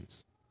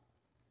fornications.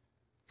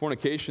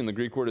 Fornication, the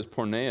Greek word is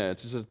porneia.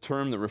 It's just a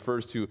term that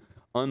refers to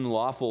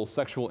unlawful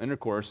sexual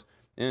intercourse,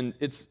 and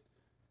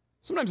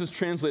sometimes it's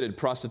translated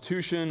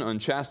prostitution,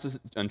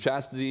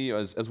 unchastity,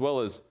 as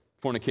well as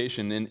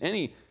fornication. And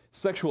any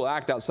sexual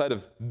act outside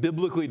of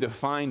biblically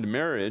defined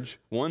marriage,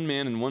 one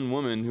man and one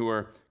woman who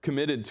are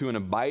committed to an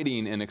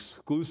abiding and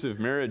exclusive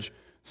marriage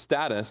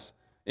status,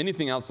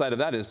 anything outside of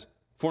that is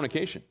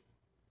fornication.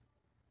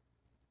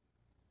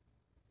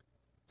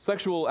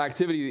 Sexual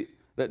activity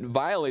that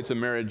violates a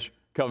marriage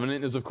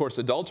covenant is, of course,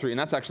 adultery, and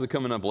that's actually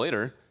coming up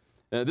later.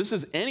 This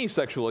is any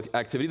sexual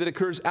activity that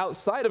occurs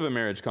outside of a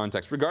marriage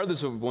context,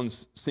 regardless of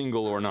one's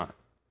single or not.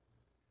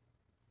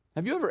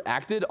 Have you ever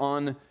acted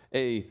on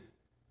a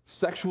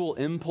sexual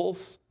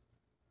impulse?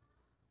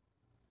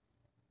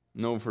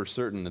 Know for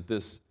certain that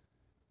this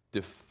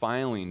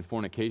defiling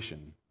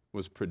fornication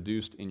was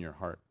produced in your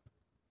heart.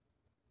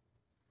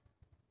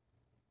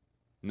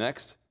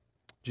 Next,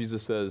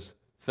 Jesus says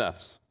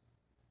thefts.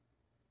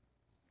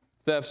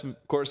 Thefts, of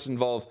course,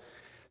 involve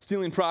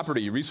stealing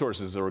property,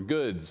 resources, or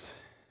goods.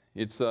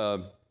 It's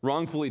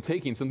wrongfully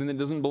taking something that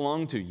doesn't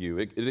belong to you.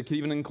 It can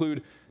even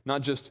include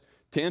not just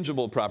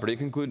tangible property, it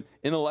can include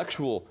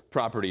intellectual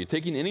property,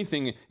 taking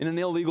anything in an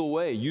illegal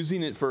way,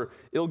 using it for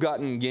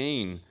ill-gotten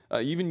gain,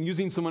 even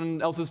using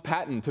someone else's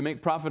patent to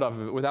make profit off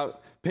of it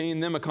without paying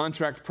them a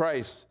contract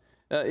price.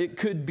 It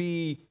could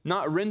be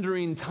not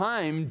rendering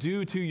time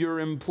due to your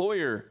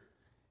employer.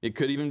 It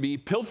could even be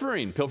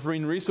pilfering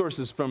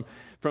resources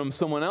from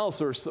someone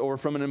else or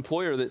from an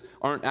employer that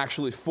aren't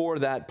actually for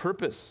that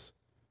purpose.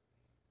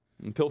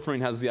 And pilfering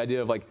has the idea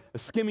of like a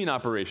skimming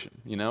operation,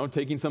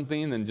 taking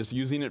something and just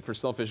using it for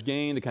selfish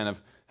gain to kind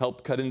of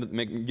help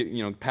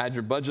pad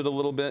your budget a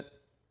little bit.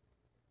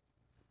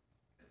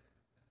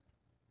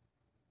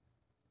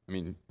 I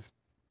mean,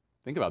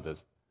 think about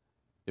this.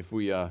 If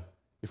we're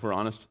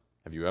honest,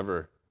 have you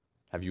ever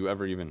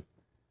even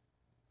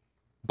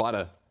bought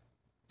a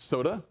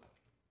soda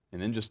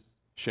and then just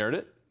shared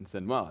it and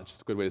said, well, it's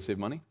just a good way to save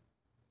money?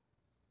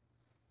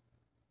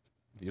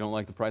 If you don't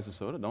like the price of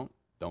soda,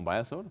 don't buy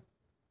a soda.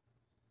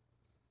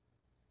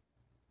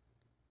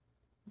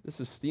 This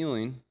is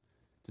stealing,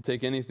 to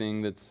take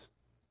anything that's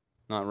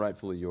not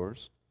rightfully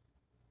yours.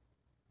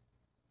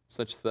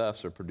 Such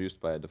thefts are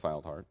produced by a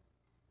defiled heart.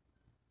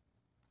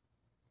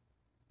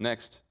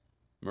 Next,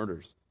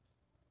 murders.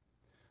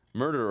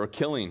 Murder or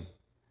killing.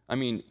 I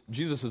mean,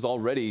 Jesus has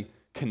already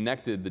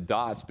connected the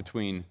dots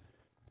between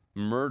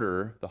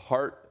murder, the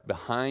heart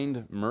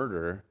behind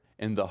murder,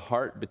 and the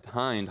heart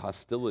behind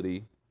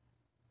hostility.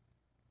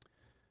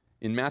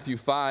 In Matthew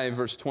 5,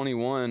 verse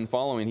 21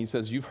 following, he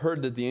says, "You've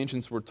heard that the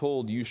ancients were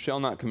told, 'You shall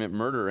not commit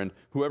murder, and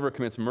whoever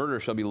commits murder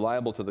shall be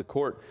liable to the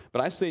court.'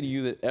 But I say to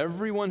you that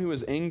everyone who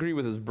is angry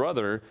with his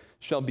brother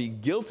shall be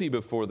guilty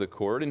before the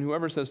court, and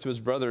whoever says to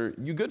his brother,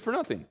 'You good for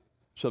nothing,'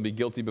 shall be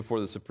guilty before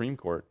the Supreme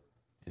Court.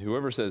 And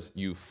whoever says,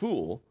 'You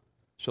fool,'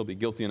 shall be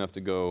guilty enough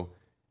to go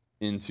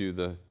into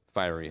the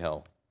fiery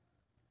hell.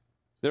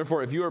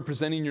 Therefore, if you are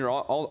presenting your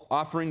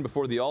offering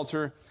before the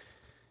altar,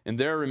 and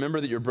there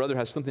remember that your brother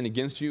has something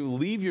against you,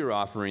 leave your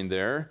offering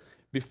there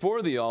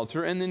before the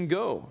altar and then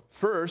go.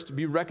 First,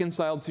 be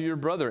reconciled to your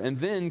brother, and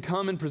then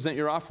come and present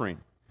your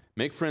offering.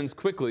 Make friends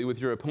quickly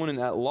with your opponent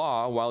at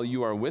law while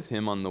you are with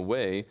him on the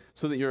way,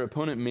 so that your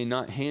opponent may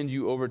not hand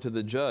you over to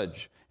the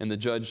judge, and the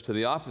judge to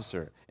the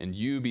officer, and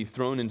you be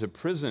thrown into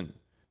prison.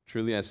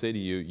 Truly I say to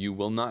you, you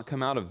will not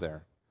come out of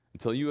there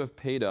until you have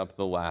paid up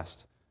the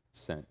last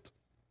cent."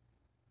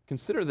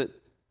 Consider that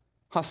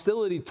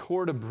hostility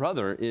toward a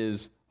brother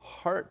is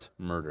heart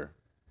murder.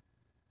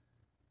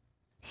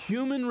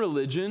 Human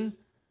religion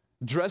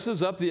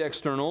dresses up the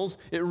externals.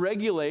 It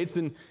regulates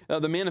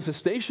the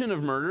manifestation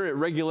of murder. It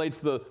regulates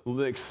the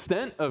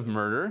extent of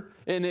murder.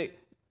 And it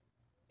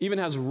even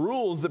has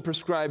rules that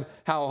prescribe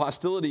how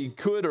hostility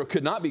could or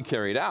could not be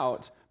carried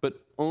out.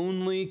 But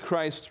only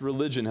Christ's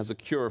religion has a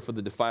cure for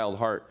the defiled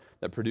heart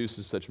that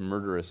produces such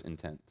murderous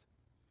intent.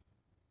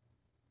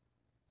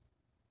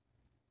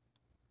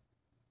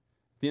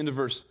 At the end of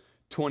verse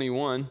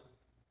 21,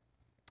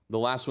 the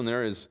last one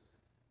there is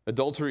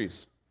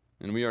adulteries.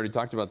 And we already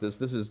talked about this.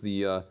 This is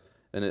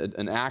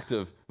an act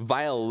of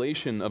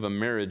violation of a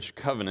marriage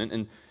covenant.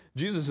 And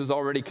Jesus has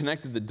already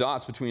connected the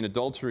dots between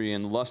adultery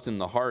and lust in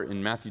the heart.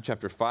 In Matthew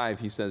chapter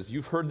 5, he says,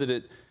 "You've heard that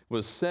it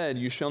was said,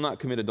 'You shall not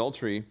commit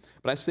adultery.'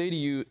 But I say to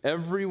you,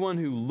 everyone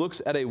who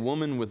looks at a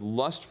woman with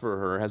lust for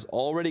her has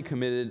already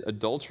committed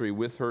adultery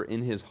with her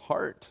in his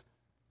heart."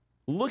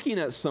 Looking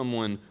at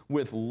someone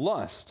with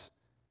lust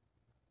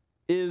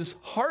is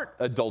heart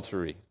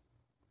adultery.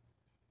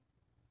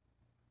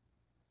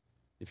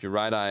 If your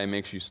right eye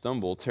makes you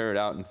stumble, tear it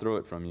out and throw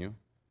it from you.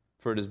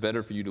 For it is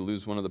better for you to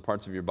lose one of the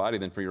parts of your body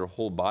than for your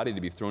whole body to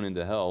be thrown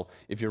into hell.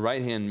 If your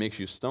right hand makes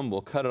you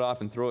stumble, cut it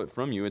off and throw it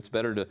from you. It's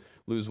better to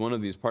lose one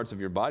of these parts of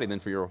your body than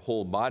for your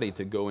whole body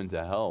to go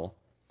into hell.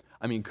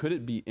 I mean, could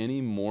it be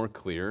any more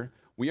clear?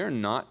 we are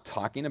not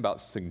talking about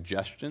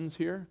suggestions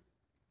here.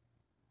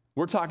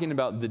 We're talking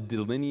about the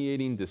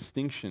delineating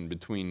distinction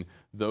between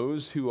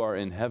those who are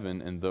in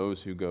heaven and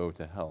those who go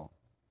to hell.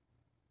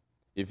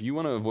 If you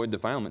want to avoid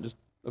defilement, just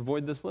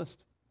avoid this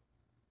list.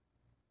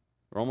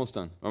 We're almost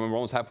done. We're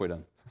almost halfway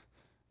done.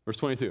 Verse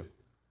 22.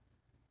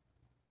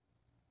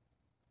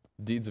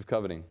 Deeds of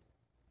coveting.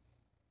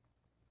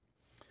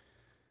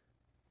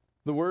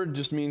 The word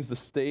just means the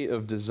state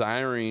of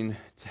desiring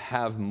to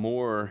have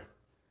more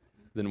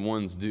than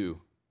one's due.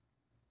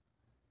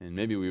 And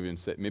maybe we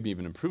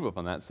even improve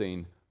upon that,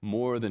 saying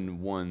more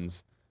than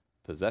one's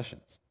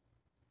possessions.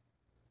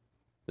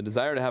 The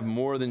desire to have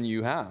more than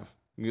you have.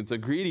 It's a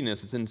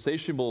greediness, it's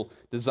insatiable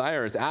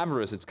desire, it's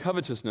avarice, it's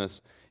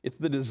covetousness. It's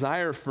the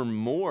desire for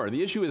more.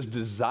 The issue is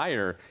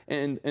desire.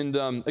 And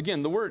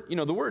again, the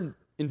word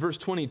in verse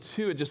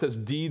 22, it just says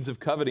deeds of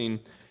coveting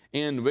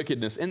and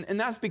wickedness. And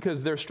that's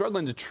because they're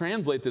struggling to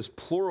translate this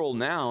plural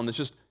noun. It's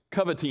just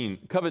covetings,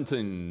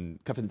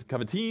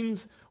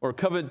 or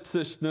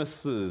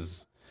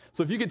covetousnesses.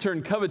 So if you could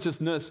turn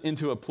covetousness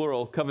into a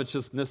plural,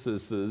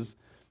 covetousnesses,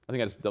 I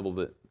think I just doubled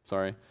it,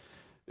 sorry.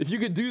 If you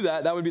could do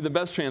that, that would be the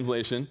best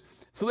translation.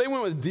 So they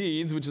went with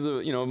deeds, which is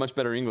a much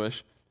better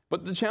English.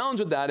 But the challenge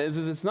with that is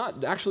it's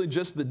not actually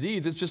just the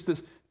deeds, it's just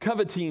this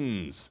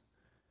covetings.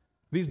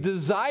 These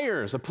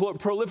desires, a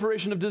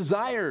proliferation of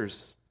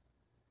desires.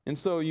 And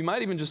so you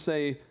might even just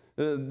say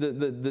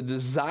the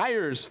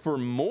desires for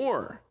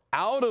more.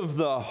 Out of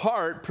the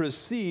heart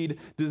proceed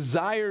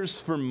desires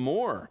for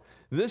more.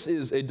 This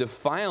is a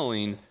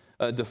defiling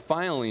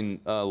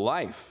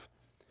life.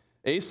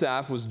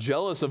 Asaph was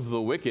jealous of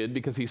the wicked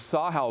because he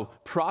saw how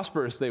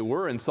prosperous they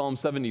were in Psalm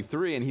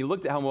 73, and he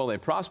looked at how well they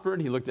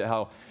prospered. He looked at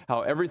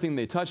how everything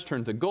they touched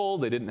turned to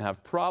gold. They didn't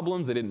have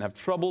problems. They didn't have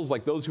troubles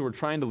like those who were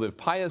trying to live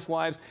pious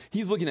lives.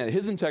 He's looking at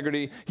his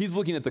integrity. He's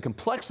looking at the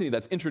complexity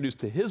that's introduced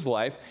to his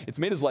life. It's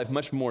made his life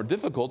much more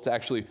difficult to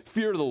actually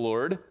fear the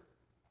Lord.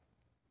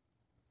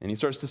 And he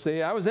starts to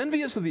say, I was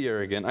envious of the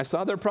arrogant. I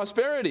saw their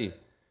prosperity.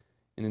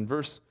 And in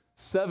verse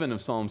 7 of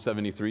Psalm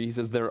 73, he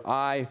says, their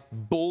eye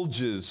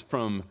bulges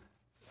from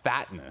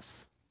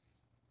fatness.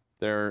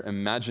 Their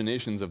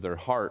imaginations of their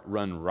heart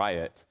run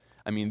riot.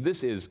 I mean,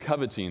 this is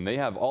coveting. They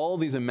have all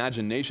these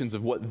imaginations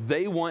of what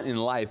they want in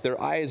life.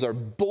 Their eyes are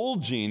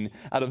bulging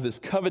out of this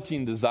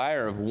coveting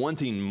desire of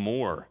wanting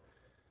more.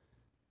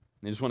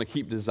 They just want to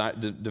keep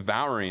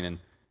devouring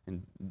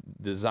and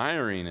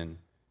desiring, and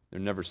they're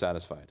never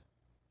satisfied.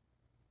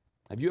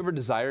 Have you ever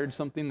desired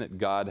something that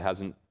God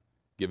hasn't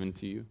given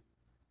to you?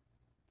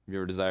 Have you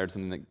ever desired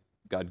something that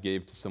God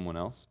gave to someone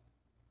else?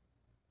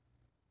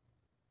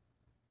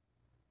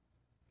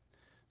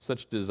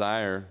 Such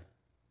desire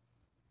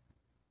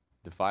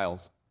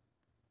defiles.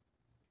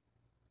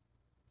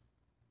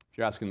 If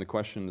you're asking the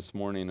question this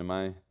morning, am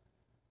I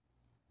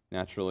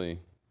naturally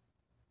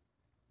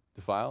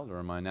defiled or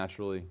am I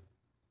naturally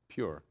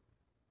pure?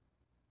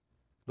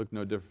 Look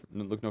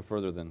no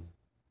further than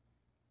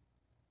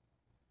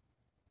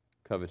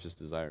covetous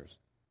desires.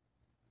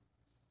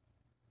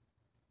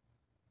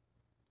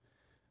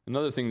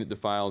 Another thing that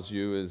defiles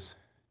you is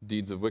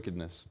deeds of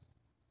wickedness.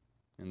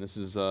 And this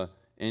is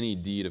any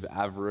deed of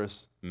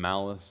avarice,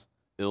 malice,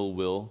 ill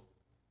will,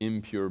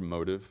 impure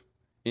motive,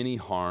 any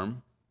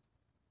harm,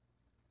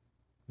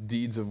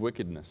 deeds of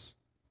wickedness.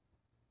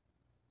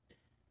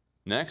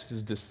 Next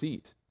is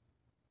deceit.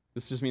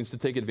 This just means to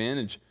take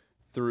advantage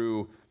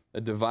through a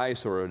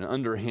device or an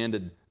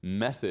underhanded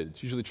method.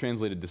 It's usually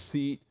translated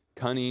deceit,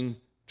 cunning,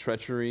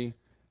 treachery.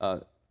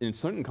 In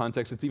certain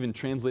contexts, it's even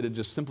translated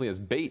just simply as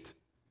bait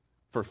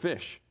for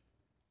fish.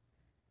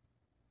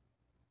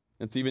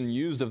 It's even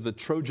used of the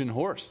Trojan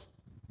horse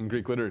in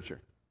Greek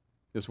literature.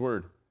 This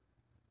word,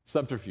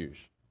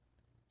 subterfuge.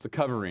 It's a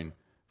covering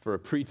for a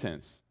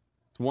pretense.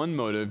 It's one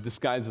motive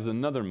disguised as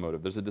another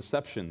motive. There's a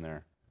deception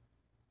there.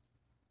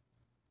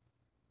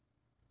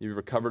 You've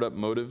ever covered up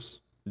motives,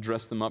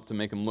 dressed them up to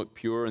make them look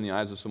pure in the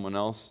eyes of someone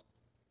else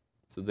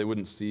so they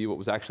wouldn't see what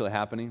was actually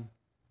happening?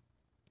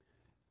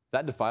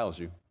 That defiles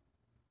you.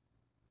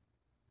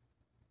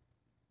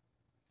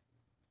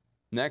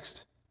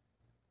 Next,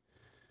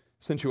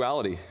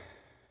 sensuality.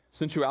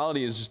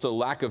 Sensuality is just a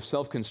lack of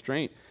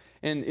self-constraint.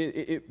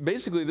 And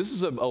basically, this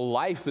is a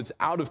life that's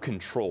out of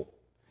control.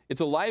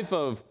 It's a life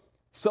of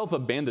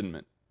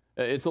self-abandonment.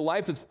 It's a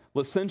life that's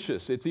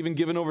licentious. It's even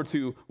given over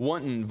to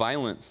wanton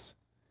violence.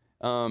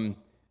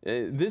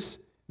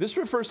 This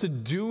refers to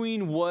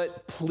doing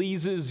what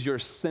pleases your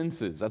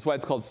senses. That's why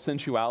it's called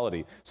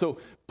sensuality. So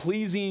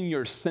pleasing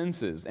your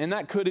senses. And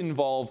that could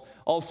involve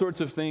all sorts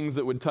of things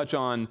that would touch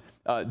on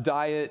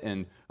diet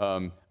and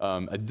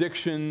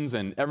addictions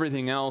and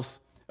everything else.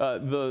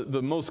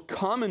 The most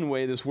common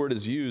way this word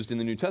is used in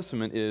the New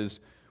Testament is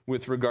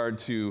with regard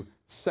to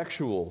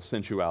sexual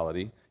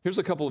sensuality. Here's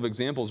a couple of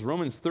examples.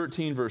 Romans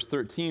 13, verse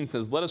 13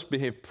 says, let us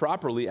behave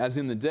properly as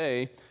in the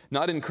day,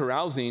 not in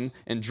carousing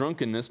and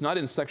drunkenness, not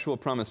in sexual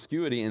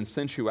promiscuity and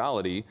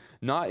sensuality,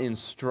 not in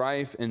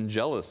strife and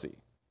jealousy.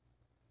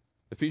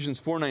 Ephesians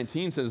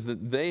 4:19 says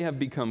that they have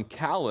become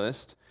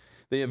calloused,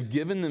 They have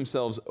given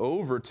themselves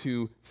over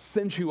to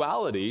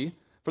sensuality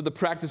for the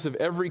practice of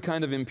every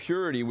kind of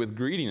impurity with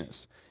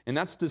greediness. And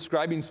that's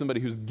describing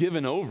somebody who's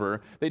given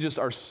over. They just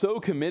are so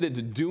committed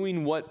to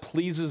doing what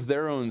pleases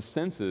their own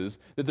senses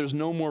that there's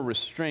no more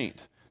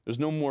restraint. There's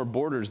no more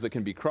borders that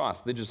can be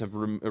crossed. They just have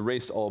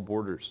erased all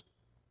borders.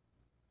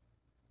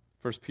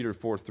 1 Peter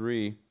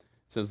 4:3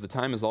 says, the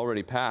time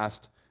already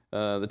past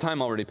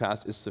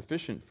is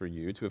sufficient for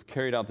you to have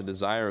carried out the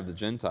desire of the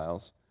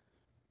Gentiles,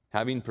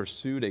 having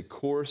pursued a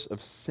course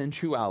of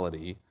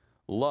sensuality,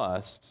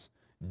 lusts,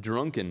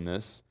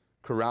 drunkenness,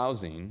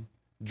 carousing,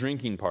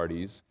 drinking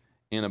parties,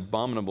 and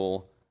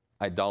abominable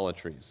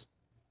idolatries.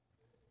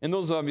 And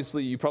those,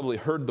 obviously, you probably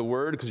heard the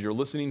word because you're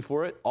listening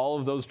for it. All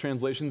of those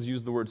translations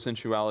use the word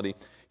sensuality.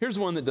 Here's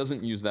one that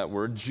doesn't use that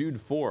word,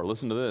 Jude 4.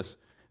 Listen to this.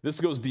 This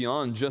goes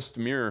beyond just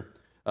mere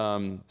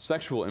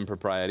sexual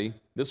impropriety.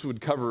 This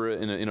would cover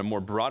it in a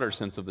more broader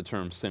sense of the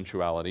term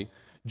sensuality.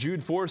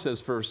 Jude 4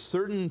 says, for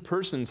certain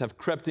persons have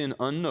crept in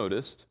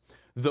unnoticed,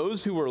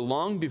 those who were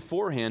long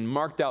beforehand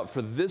marked out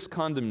for this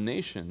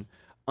condemnation,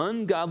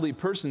 ungodly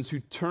persons who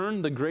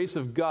turn the grace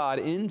of God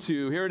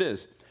into, here it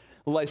is,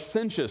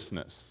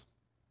 licentiousness,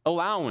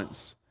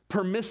 allowance,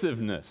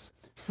 permissiveness,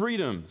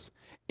 freedoms,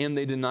 and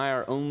they deny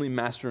our only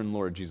Master and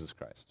Lord, Jesus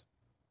Christ.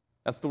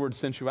 That's the word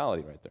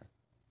sensuality right there.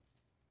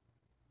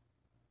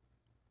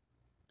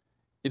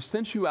 If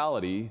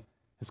sensuality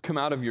has come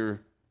out of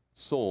your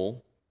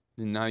soul,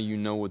 then now you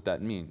know what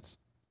that means.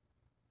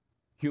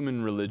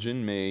 Human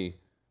religion may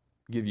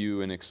give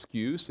you an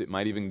excuse. It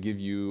might even give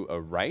you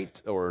a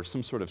rite or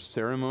some sort of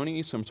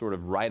ceremony, some sort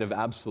of rite of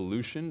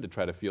absolution to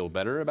try to feel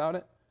better about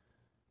it.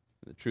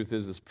 The truth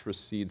is, this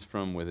proceeds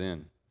from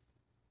within.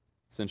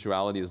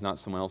 Sensuality is not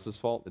someone else's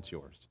fault, it's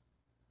yours.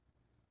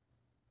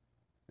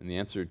 And the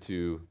answer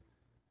to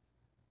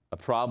a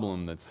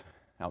problem that's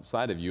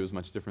outside of you is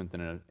much different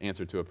than an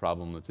answer to a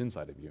problem that's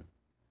inside of you.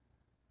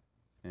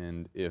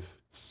 And if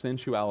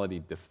sensuality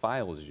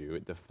defiles you,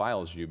 it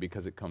defiles you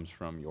because it comes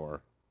from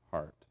your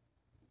heart.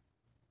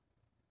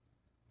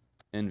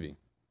 Envy.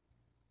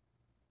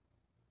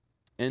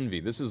 Envy.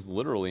 This is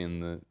literally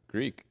in the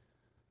Greek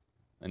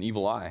an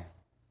evil eye.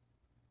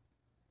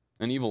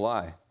 An evil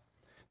eye.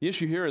 The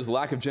issue here is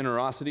lack of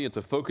generosity. It's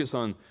a focus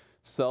on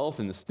self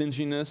and the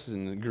stinginess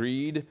and the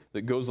greed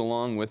that goes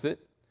along with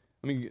it.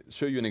 Let me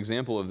show you an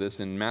example of this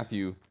in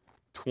Matthew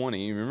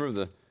 20.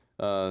 Remember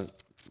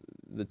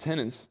the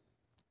tenants.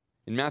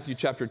 In Matthew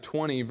chapter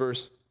 20,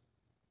 verse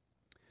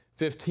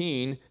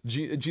 15,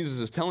 Jesus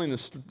is telling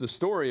the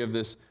story of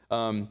this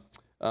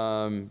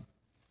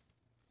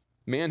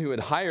man who had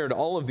hired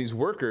all of these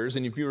workers.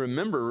 And if you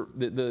remember,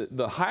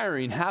 the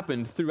hiring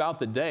happened throughout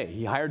the day.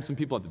 He hired some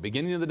people at the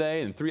beginning of the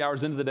day, and 3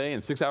 hours into the day,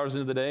 and 6 hours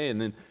into the day, and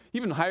then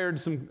even hired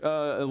some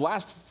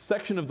last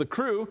section of the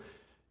crew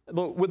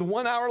with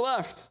 1 hour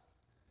left.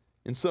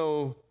 And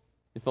so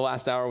if the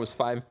last hour was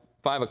 5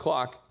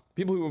 o'clock,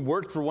 people who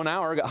worked for 1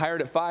 hour got hired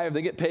at 5,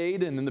 they get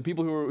paid, and then the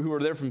people who were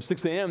there from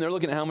 6 a.m., they're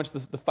looking at how much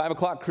the 5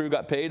 o'clock crew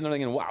got paid, and they're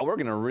thinking, wow, we're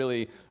going to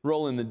really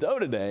roll in the dough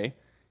today.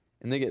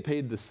 And they get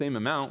paid the same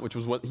amount, which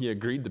was what he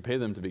agreed to pay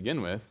them to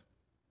begin with,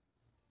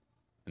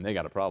 and they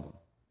got a problem.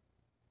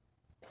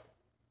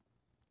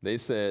 They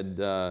said,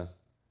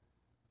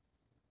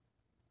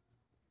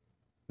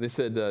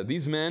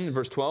 these men,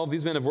 verse 12,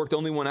 these men have worked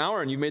only 1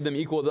 hour, and you've made them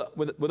equal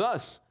with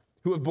us,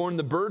 who have borne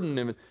the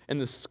burden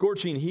and the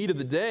scorching heat of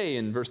the day.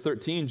 In verse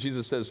 13,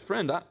 Jesus says,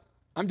 friend,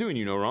 I'm doing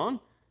you no wrong.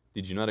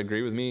 Did you not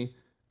agree with me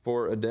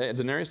for a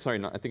denarius?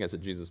 Sorry, I think I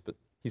said Jesus, but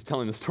he's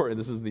telling the story.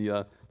 This is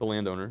the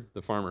landowner,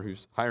 the farmer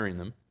who's hiring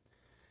them.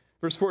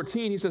 Verse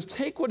 14, he says,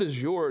 take what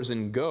is yours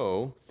and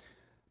go,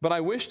 but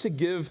I wish to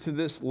give to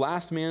this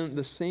last man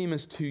the same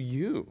as to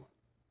you.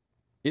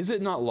 Is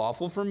it not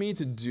lawful for me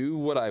to do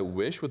what I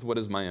wish with what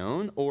is my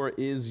own, or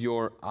is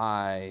your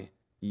eye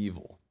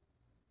evil?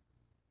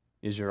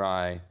 Is your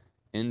eye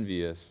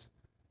envious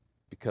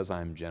because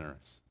I am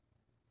generous?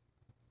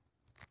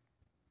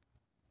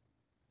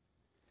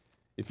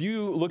 If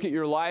you look at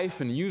your life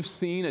and you've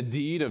seen a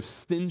deed of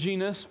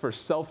stinginess for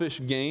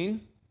selfish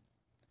gain,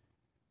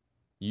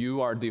 you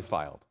are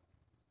defiled.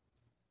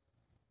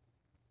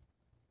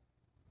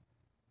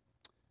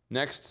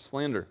 Next,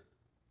 slander.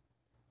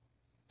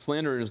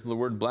 Slander is the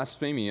word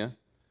blasphemia,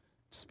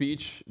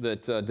 speech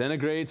that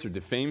denigrates or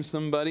defames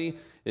somebody.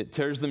 It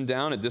tears them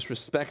down, it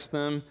disrespects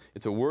them.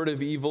 It's a word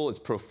of evil, it's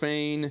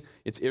profane,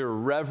 it's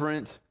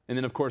irreverent. And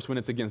then, of course, when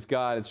it's against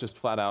God, it's just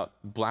flat out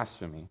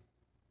blasphemy.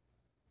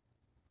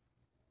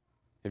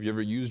 Have you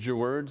ever used your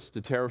words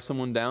to tear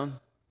someone down,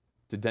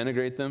 to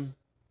denigrate them?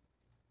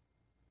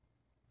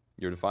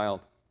 You're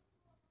defiled.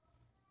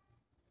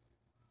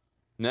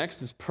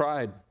 Next is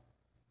pride.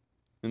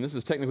 And this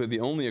is technically the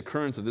only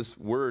occurrence of this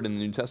word in the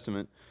New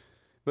Testament.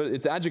 But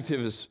its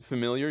adjective is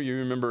familiar. You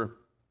remember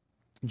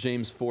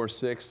James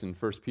 4:6 and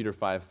 1 Peter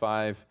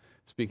 5:5,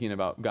 speaking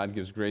about God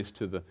gives grace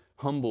to the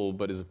humble,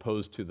 but as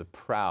opposed to the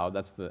proud.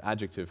 That's the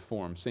adjective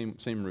form,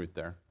 same root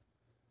there.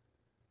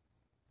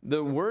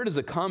 The word is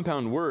a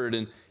compound word,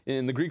 and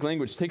in the Greek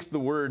language takes the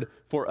word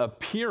for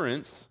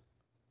appearance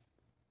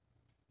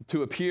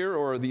to appear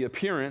or the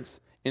appearance,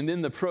 and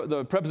then the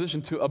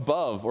preposition to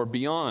above or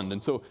beyond.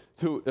 And so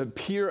to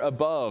appear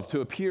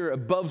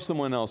above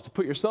someone else, to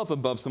put yourself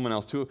above someone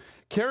else, to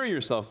carry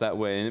yourself that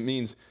way. And it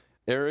means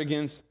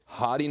arrogance,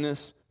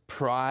 haughtiness,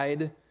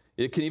 pride.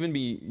 It can even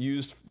be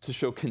used to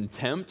show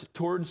contempt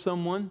towards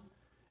someone.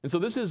 And so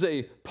this is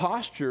a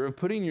posture of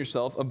putting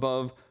yourself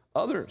above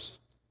others.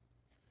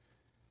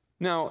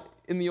 Now,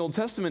 in the Old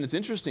Testament, it's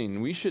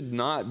interesting. We should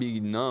not be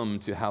numb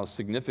to how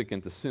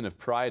significant the sin of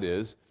pride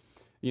is.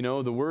 You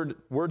know, the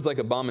words like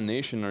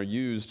abomination are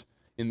used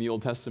in the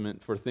Old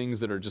Testament for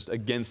things that are just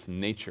against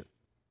nature.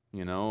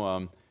 You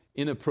know,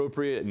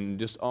 inappropriate and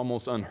just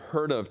almost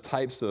unheard of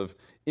types of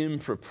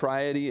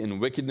impropriety and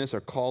wickedness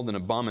are called an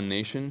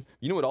abomination.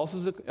 You know what else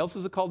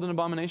is called an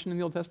abomination in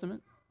the Old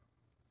Testament?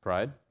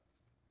 Pride.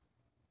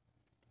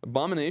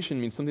 Abomination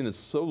means something that's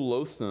so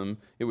loathsome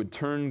it would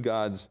turn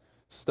God's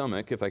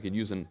stomach, if I could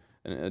use an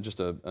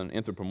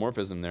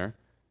anthropomorphism there.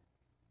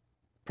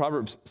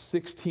 Proverbs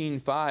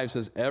 16:5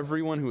 says,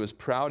 "Everyone who is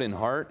proud in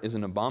heart is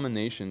an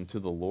abomination to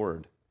the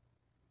Lord.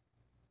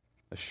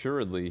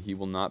 Assuredly, he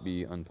will not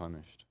be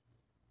unpunished."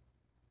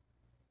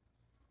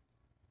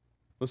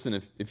 Listen,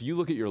 if you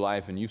look at your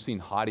life and you've seen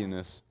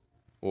haughtiness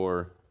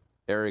or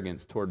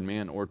arrogance toward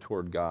man or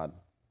toward God,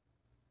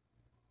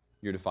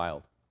 you're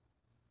defiled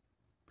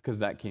because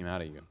that came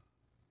out of you.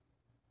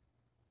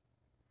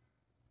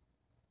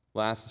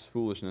 Last is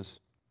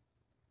foolishness.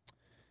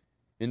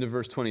 Into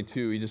verse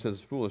 22, he just says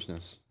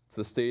foolishness. It's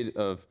the state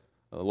of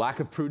lack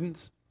of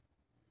prudence,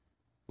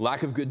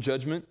 lack of good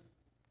judgment,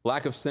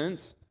 lack of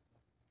sense.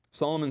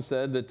 Solomon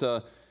said that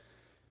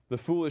the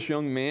foolish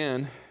young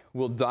man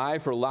will die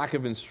for lack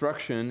of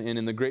instruction, and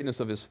in the greatness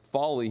of his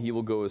folly he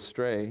will go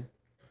astray.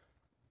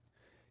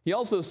 He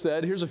also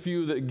said, here's a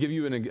few that give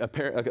you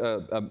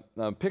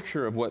a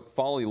picture of what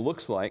folly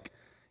looks like.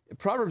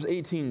 Proverbs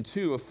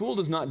 18:2, "A fool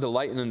does not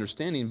delight in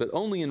understanding, but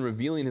only in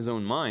revealing his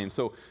own mind."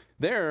 So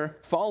there,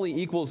 folly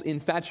equals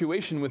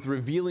infatuation with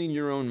revealing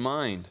your own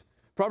mind.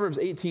 Proverbs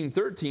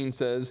 18:13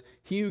 says,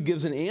 "He who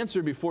gives an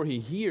answer before he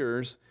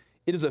hears,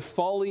 it is a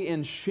folly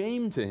and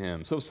shame to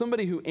him." So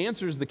somebody who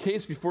answers the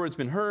case before it's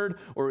been heard,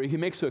 or he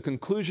makes a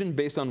conclusion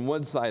based on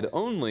one side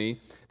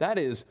only, that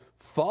is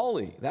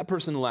folly. That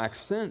person lacks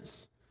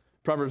sense.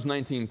 Proverbs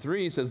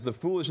 19:3 says, "The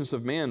foolishness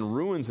of man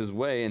ruins his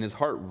way, and his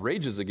heart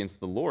rages against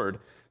the Lord."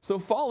 So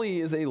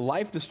folly is a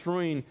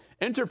life-destroying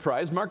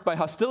enterprise marked by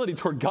hostility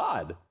toward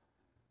God.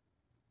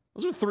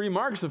 Those are three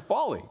marks of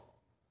folly.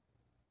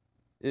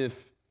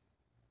 If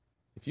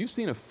you've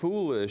seen a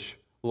foolish,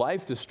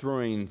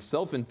 life-destroying,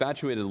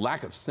 self-infatuated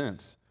lack of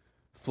sense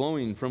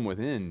flowing from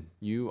within,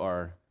 you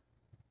are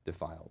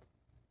defiled.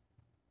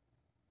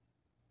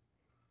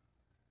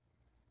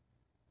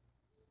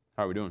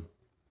 How are we doing?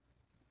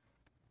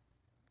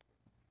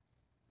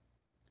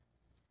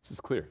 This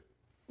is clear.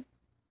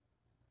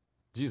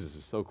 Jesus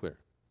is so clear.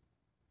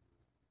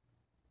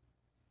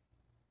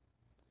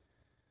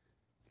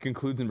 He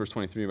concludes in verse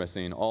 23 by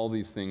saying, "All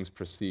these things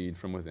proceed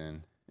from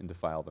within and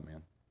defile the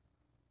man."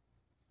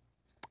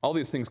 All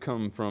these things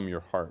come from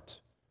your heart.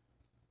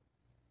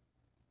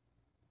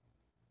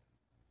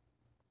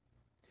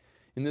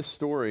 In this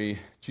story,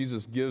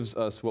 Jesus gives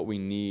us what we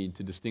need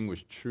to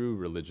distinguish true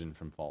religion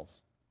from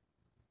false.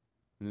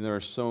 And there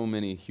are so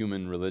many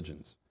human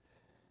religions.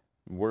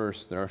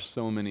 Worse, there are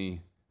so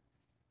many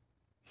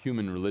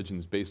human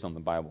religions based on the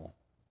Bible.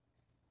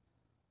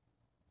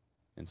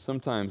 And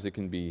sometimes it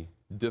can be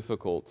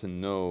difficult to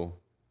know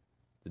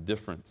the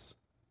difference.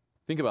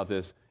 Think about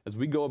this. As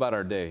we go about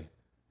our day,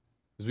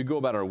 as we go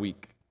about our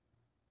week,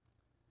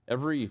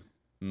 every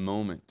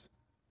moment,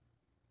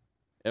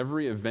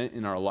 every event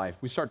in our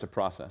life, we start to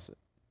process it.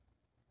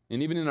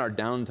 And even in our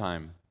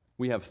downtime,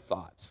 we have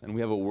thoughts, and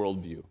we have a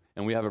worldview,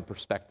 and we have a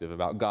perspective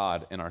about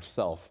God and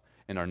ourself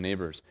and our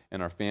neighbors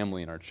and our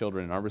family and our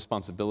children and our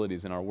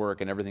responsibilities and our work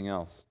and everything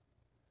else.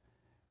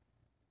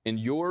 And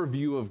your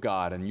view of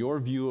God and your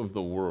view of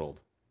the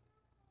world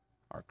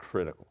are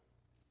critical.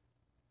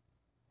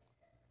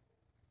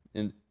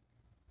 And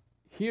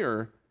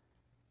here,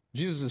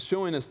 Jesus is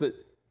showing us that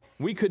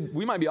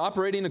we might be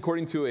operating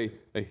according to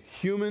a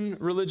human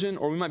religion,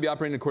 or we might be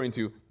operating according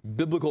to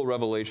biblical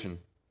revelation.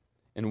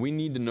 And we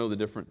need to know the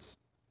difference.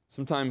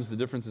 Sometimes the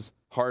difference is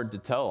hard to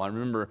tell. I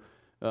remember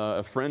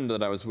a friend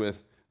that I was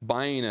with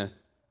buying a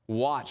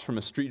watch from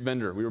a street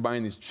vendor. We were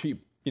buying these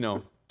cheap,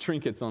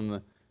 trinkets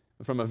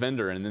from a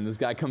vendor, and then this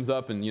guy comes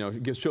up and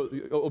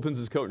opens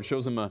his coat and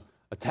shows him a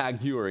Tag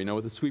Heuer,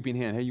 with a sweeping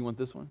hand. "Hey, you want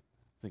this one?"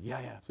 He's like,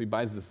 yeah. So he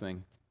buys this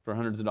thing for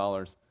hundreds of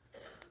dollars.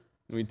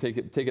 And we take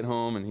it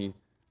home, and he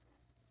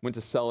went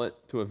to sell it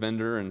to a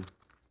vendor, and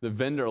the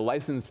vendor, a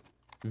licensed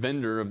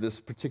vendor of this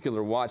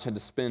particular watch, had to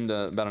spend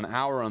about an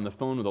hour on the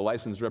phone with a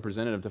licensed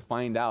representative to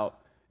find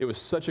out it was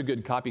such a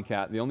good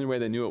copycat. The only way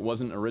they knew it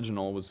wasn't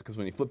original was because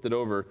when he flipped it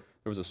over,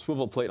 there was a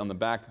swivel plate on the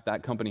back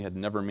that company had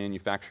never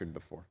manufactured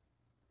before.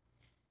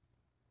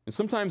 And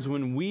sometimes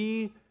when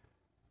we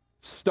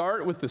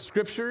start with the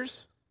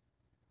scriptures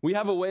We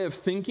have a way of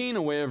thinking,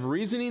 a way of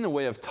reasoning, a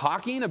way of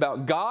talking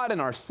about God and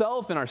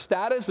ourself and our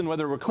status and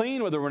whether we're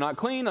clean, whether we're not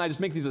clean. I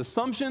just make these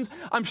assumptions.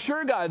 I'm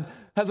sure God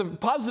has a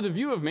positive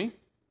view of me.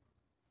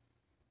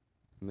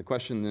 And the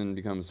question then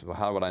becomes, well,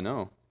 how would I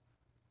know?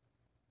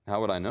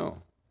 How would I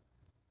know?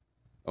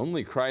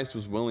 Only Christ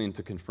was willing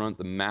to confront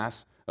the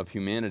mass of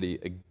humanity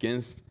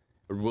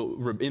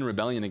in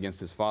rebellion against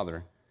his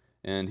Father.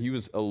 And he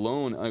was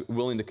alone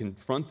willing to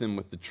confront them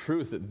with the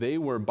truth that they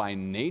were by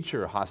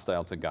nature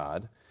hostile to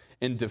God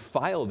and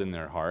defiled in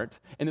their heart,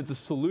 and that the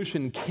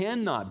solution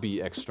cannot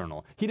be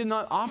external. He did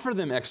not offer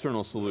them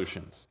external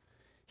solutions.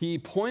 He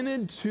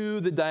pointed to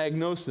the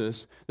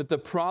diagnosis that the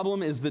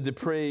problem is the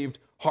depraved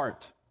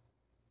heart.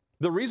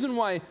 The reason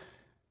why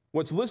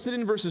what's listed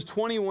in verses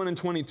 21 and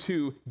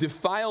 22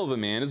 defile the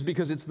man is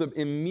because it's the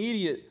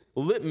immediate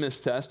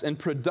litmus test and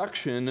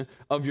production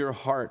of your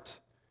heart.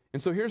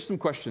 And so here's some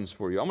questions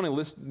for you. I'm going to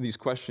list these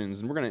questions,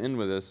 and we're going to end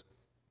with this.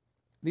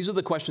 These are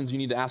the questions you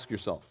need to ask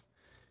yourself.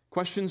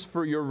 Questions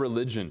for your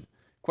religion.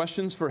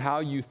 Questions for how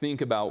you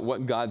think about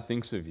what God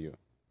thinks of you.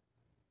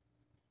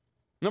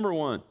 Number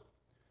one,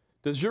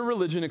 does your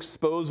religion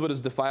expose what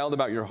is defiled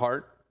about your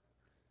heart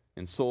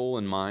and soul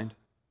and mind?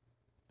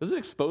 Does it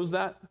expose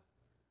that?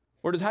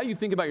 Or does how you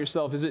think about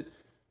yourself, is it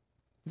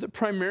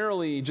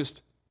primarily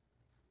just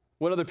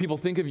what other people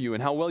think of you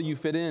and how well you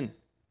fit in?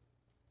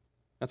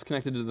 That's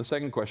connected to the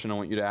second question I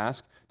want you to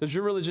ask. Does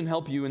your religion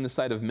help you in the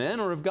sight of men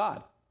or of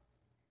God?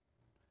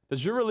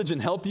 Does your religion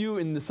help you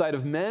in the sight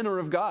of men or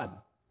of God?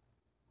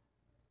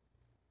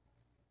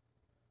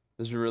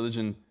 Does your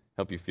religion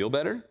help you feel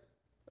better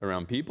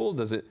around people?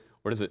 Does it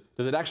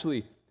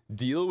actually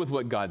deal with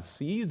what God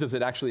sees? Does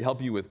it actually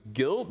help you with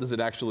guilt? Does it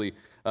actually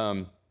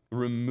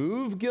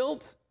remove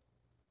guilt?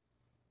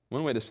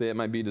 One way to say it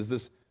might be,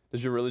 does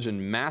your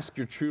religion mask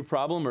your true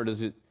problem, or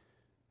does it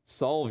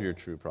solve your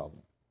true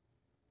problem?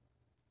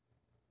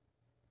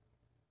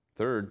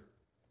 Third,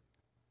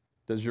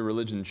 does your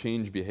religion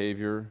change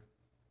behavior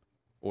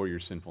or your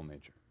sinful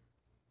nature?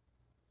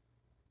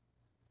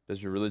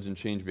 Does your religion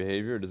change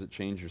behavior, or does it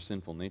change your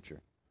sinful nature?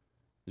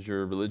 Does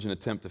your religion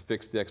attempt to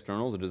fix the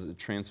externals, or does it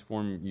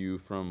transform you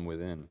from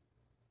within?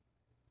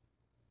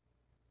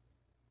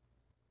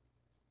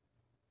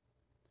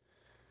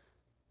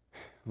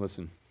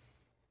 Listen,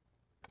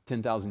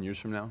 10,000 years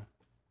from now,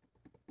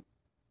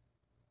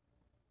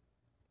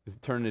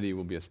 eternity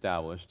will be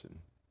established, and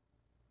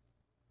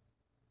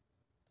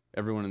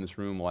everyone in this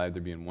room will either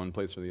be in one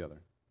place or the other.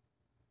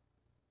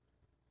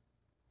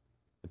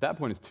 At that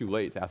point, it's too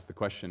late to ask the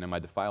question, am I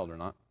defiled or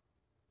not?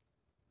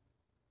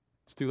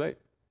 It's too late.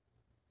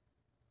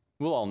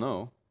 We'll all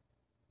know.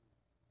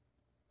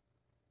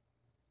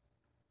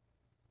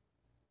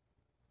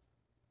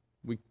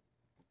 We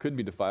could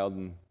be defiled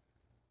and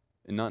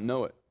not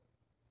know it.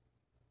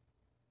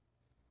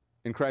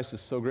 And Christ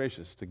is so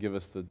gracious to give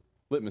us the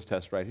litmus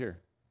test right here.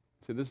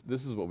 Say,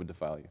 this is what would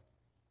defile you.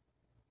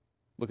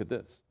 Look at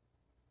this.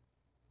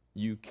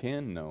 You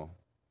can know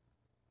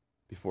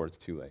before it's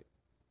too late.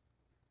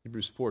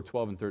 Hebrews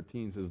 4:12 and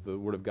 13 says the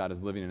Word of God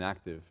is living and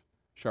active,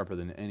 sharper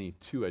than any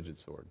two-edged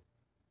sword,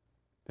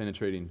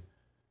 penetrating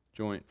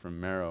joint from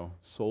marrow,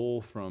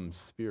 soul from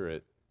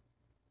spirit,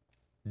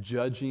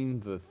 judging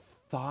the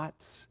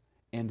thoughts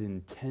and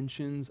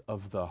intentions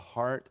of the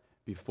heart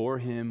before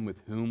Him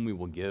with whom we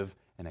will give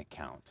an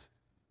account.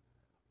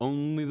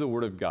 Only the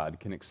Word of God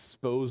can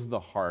expose the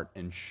heart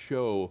and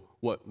show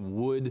what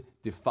would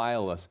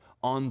defile us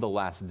on the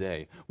last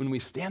day. When we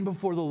stand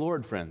before the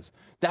Lord, friends,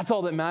 that's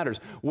all that matters.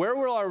 Where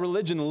will our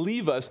religion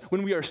leave us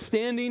when we are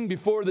standing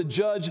before the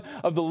judge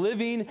of the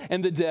living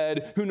and the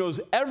dead, who knows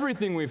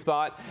everything we've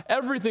thought,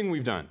 everything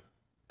we've done?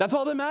 That's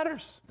all that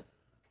matters.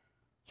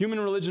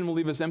 Human religion will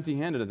leave us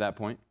empty-handed at that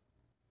point.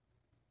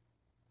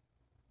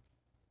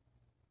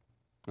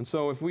 And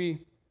so if we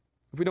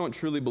don't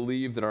truly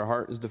believe that our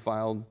heart is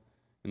defiled,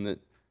 and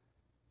that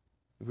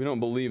if we don't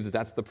believe that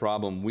that's the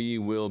problem, we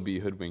will be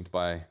hoodwinked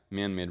by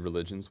man-made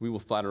religions. We will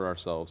flatter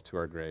ourselves to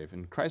our grave.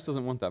 And Christ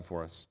doesn't want that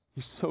for us.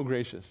 He's so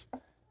gracious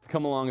to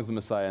come along as the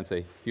Messiah and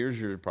say, here's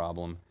your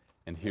problem,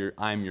 and here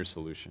I'm your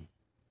solution.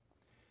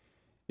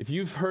 If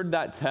you've heard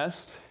that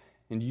test,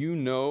 and you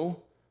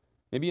know,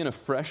 maybe in a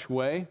fresh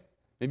way,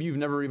 maybe you've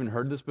never even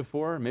heard this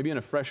before, maybe in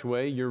a fresh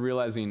way, you're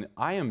realizing,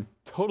 I am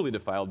totally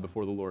defiled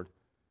before the Lord.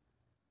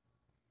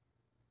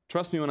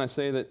 Trust me when I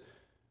say that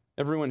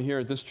everyone here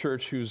at this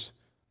church who's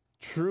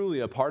truly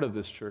a part of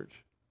this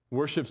church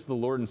worships the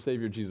Lord and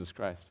Savior Jesus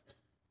Christ.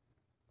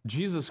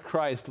 Jesus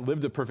Christ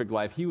lived a perfect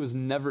life. He was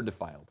never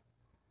defiled.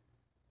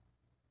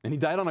 And He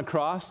died on a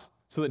cross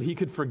so that He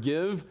could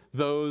forgive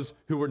those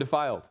who were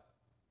defiled.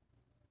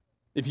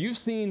 If you've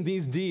seen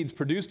these deeds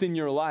produced in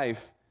your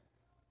life,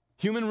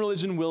 human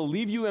religion will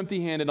leave you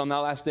empty-handed on that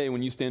last day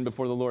when you stand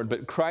before the Lord,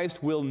 but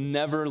Christ will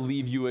never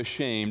leave you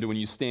ashamed when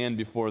you stand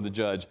before the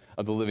judge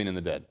of the living and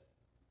the dead.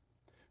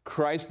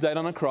 Christ died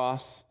on a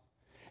cross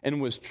and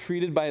was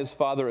treated by His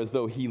Father as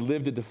though He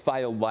lived a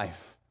defiled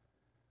life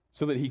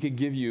so that He could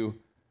give you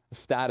a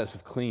status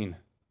of clean,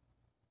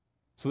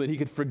 so that He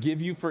could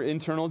forgive you for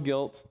internal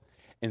guilt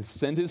and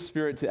send his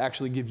Spirit to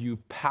actually give you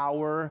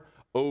power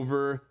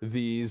over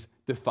these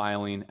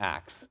defiling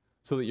acts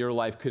so that your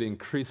life could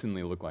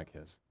increasingly look like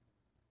his.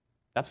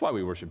 That's why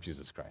we worship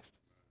Jesus Christ.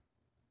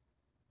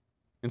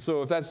 And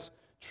so if that's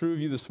true of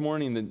you this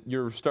morning, that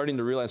you're starting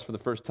to realize for the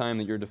first time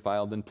that you're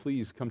defiled, then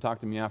please come talk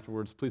to me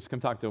afterwards. Please come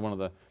talk to one of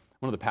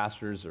the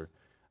pastors, or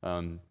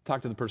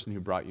talk to the person who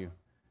brought you.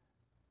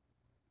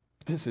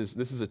 This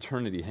is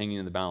eternity hanging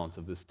in the balance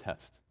of this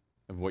test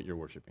of what you're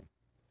worshiping.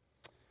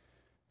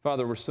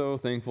 Father, we're so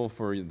thankful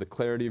for the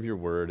clarity of your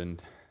word,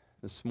 and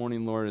this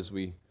morning, Lord, as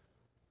we've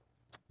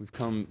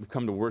come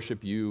to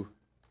worship you,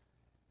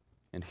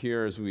 and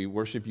here as we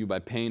worship you by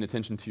paying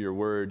attention to your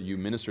word, you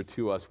minister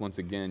to us once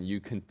again. You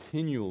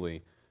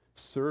continually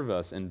serve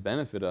us and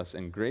benefit us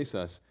and grace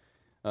us.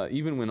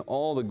 Even when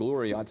all the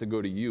glory ought to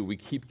go to you, we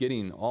keep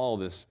getting all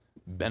this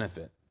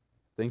benefit.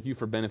 Thank you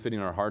for benefiting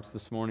our hearts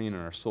this morning and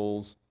our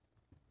souls,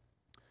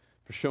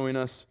 for showing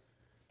us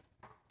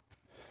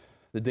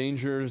the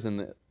dangers and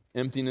the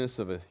emptiness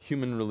of a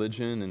human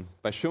religion, and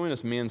by showing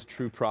us man's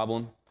true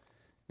problem.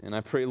 And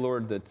I pray,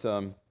 Lord,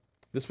 that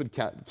this would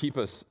keep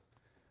us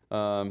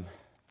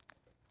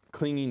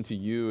clinging to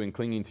you and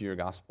clinging to your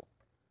gospel.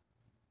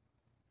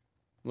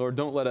 Lord,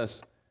 don't let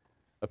us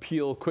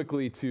appeal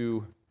quickly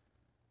to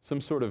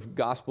some sort of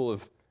gospel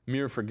of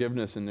mere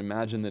forgiveness and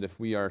imagine that if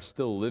we are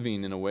still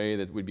living in a way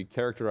that would be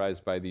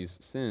characterized by these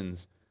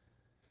sins,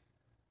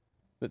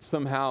 that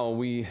somehow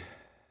we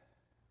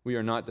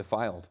are not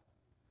defiled.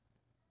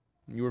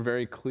 You were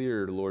very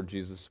clear, Lord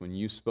Jesus, when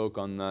you spoke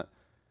on that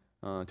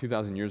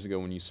 2,000 years ago,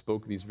 when you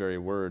spoke these very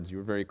words, you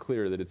were very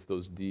clear that it's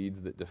those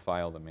deeds that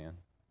defile the man.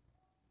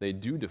 They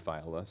do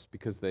defile us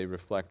because they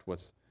reflect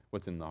what's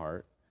in the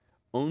heart.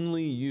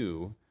 Only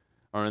you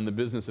are in the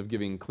business of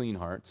giving clean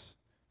hearts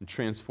and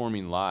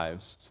transforming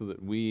lives so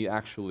that we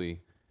actually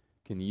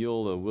can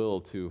yield a will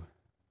to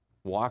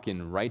walk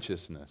in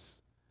righteousness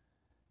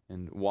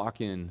and walk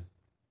in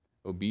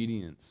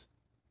obedience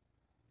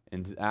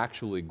and to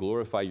actually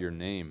glorify your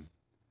name,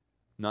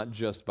 not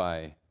just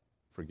by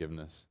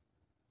forgiveness,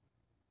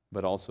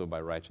 but also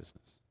by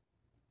righteousness.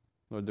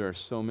 Lord, there are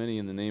so many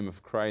in the name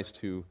of Christ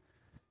who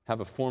have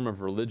a form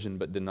of religion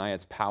but deny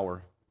its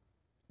power,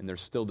 and they're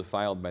still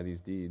defiled by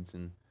these deeds.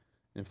 And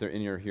if they're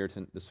in here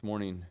this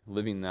morning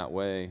living that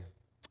way,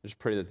 I just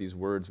pray that these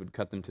words would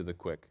cut them to the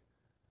quick.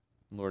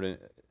 Lord,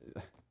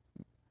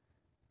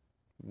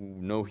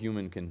 no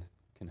human can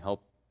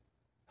help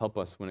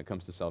us when it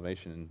comes to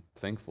salvation, and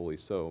thankfully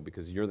so,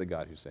 because you're the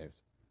God who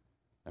saves.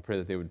 I pray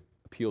that they would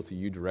appeal to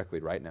you directly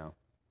right now.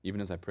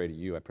 Even as I pray to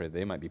you, I pray that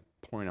they might be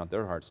pouring out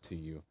their hearts to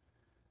you,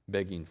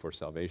 begging for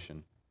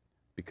salvation,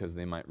 because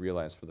they might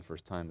realize for the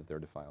first time that they're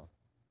defiled.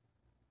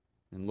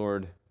 And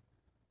Lord,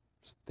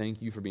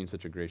 thank you for being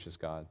such a gracious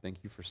God.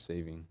 Thank you for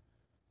saving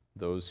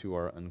those who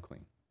are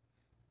unclean.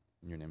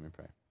 In your name we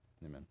pray.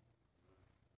 Amen.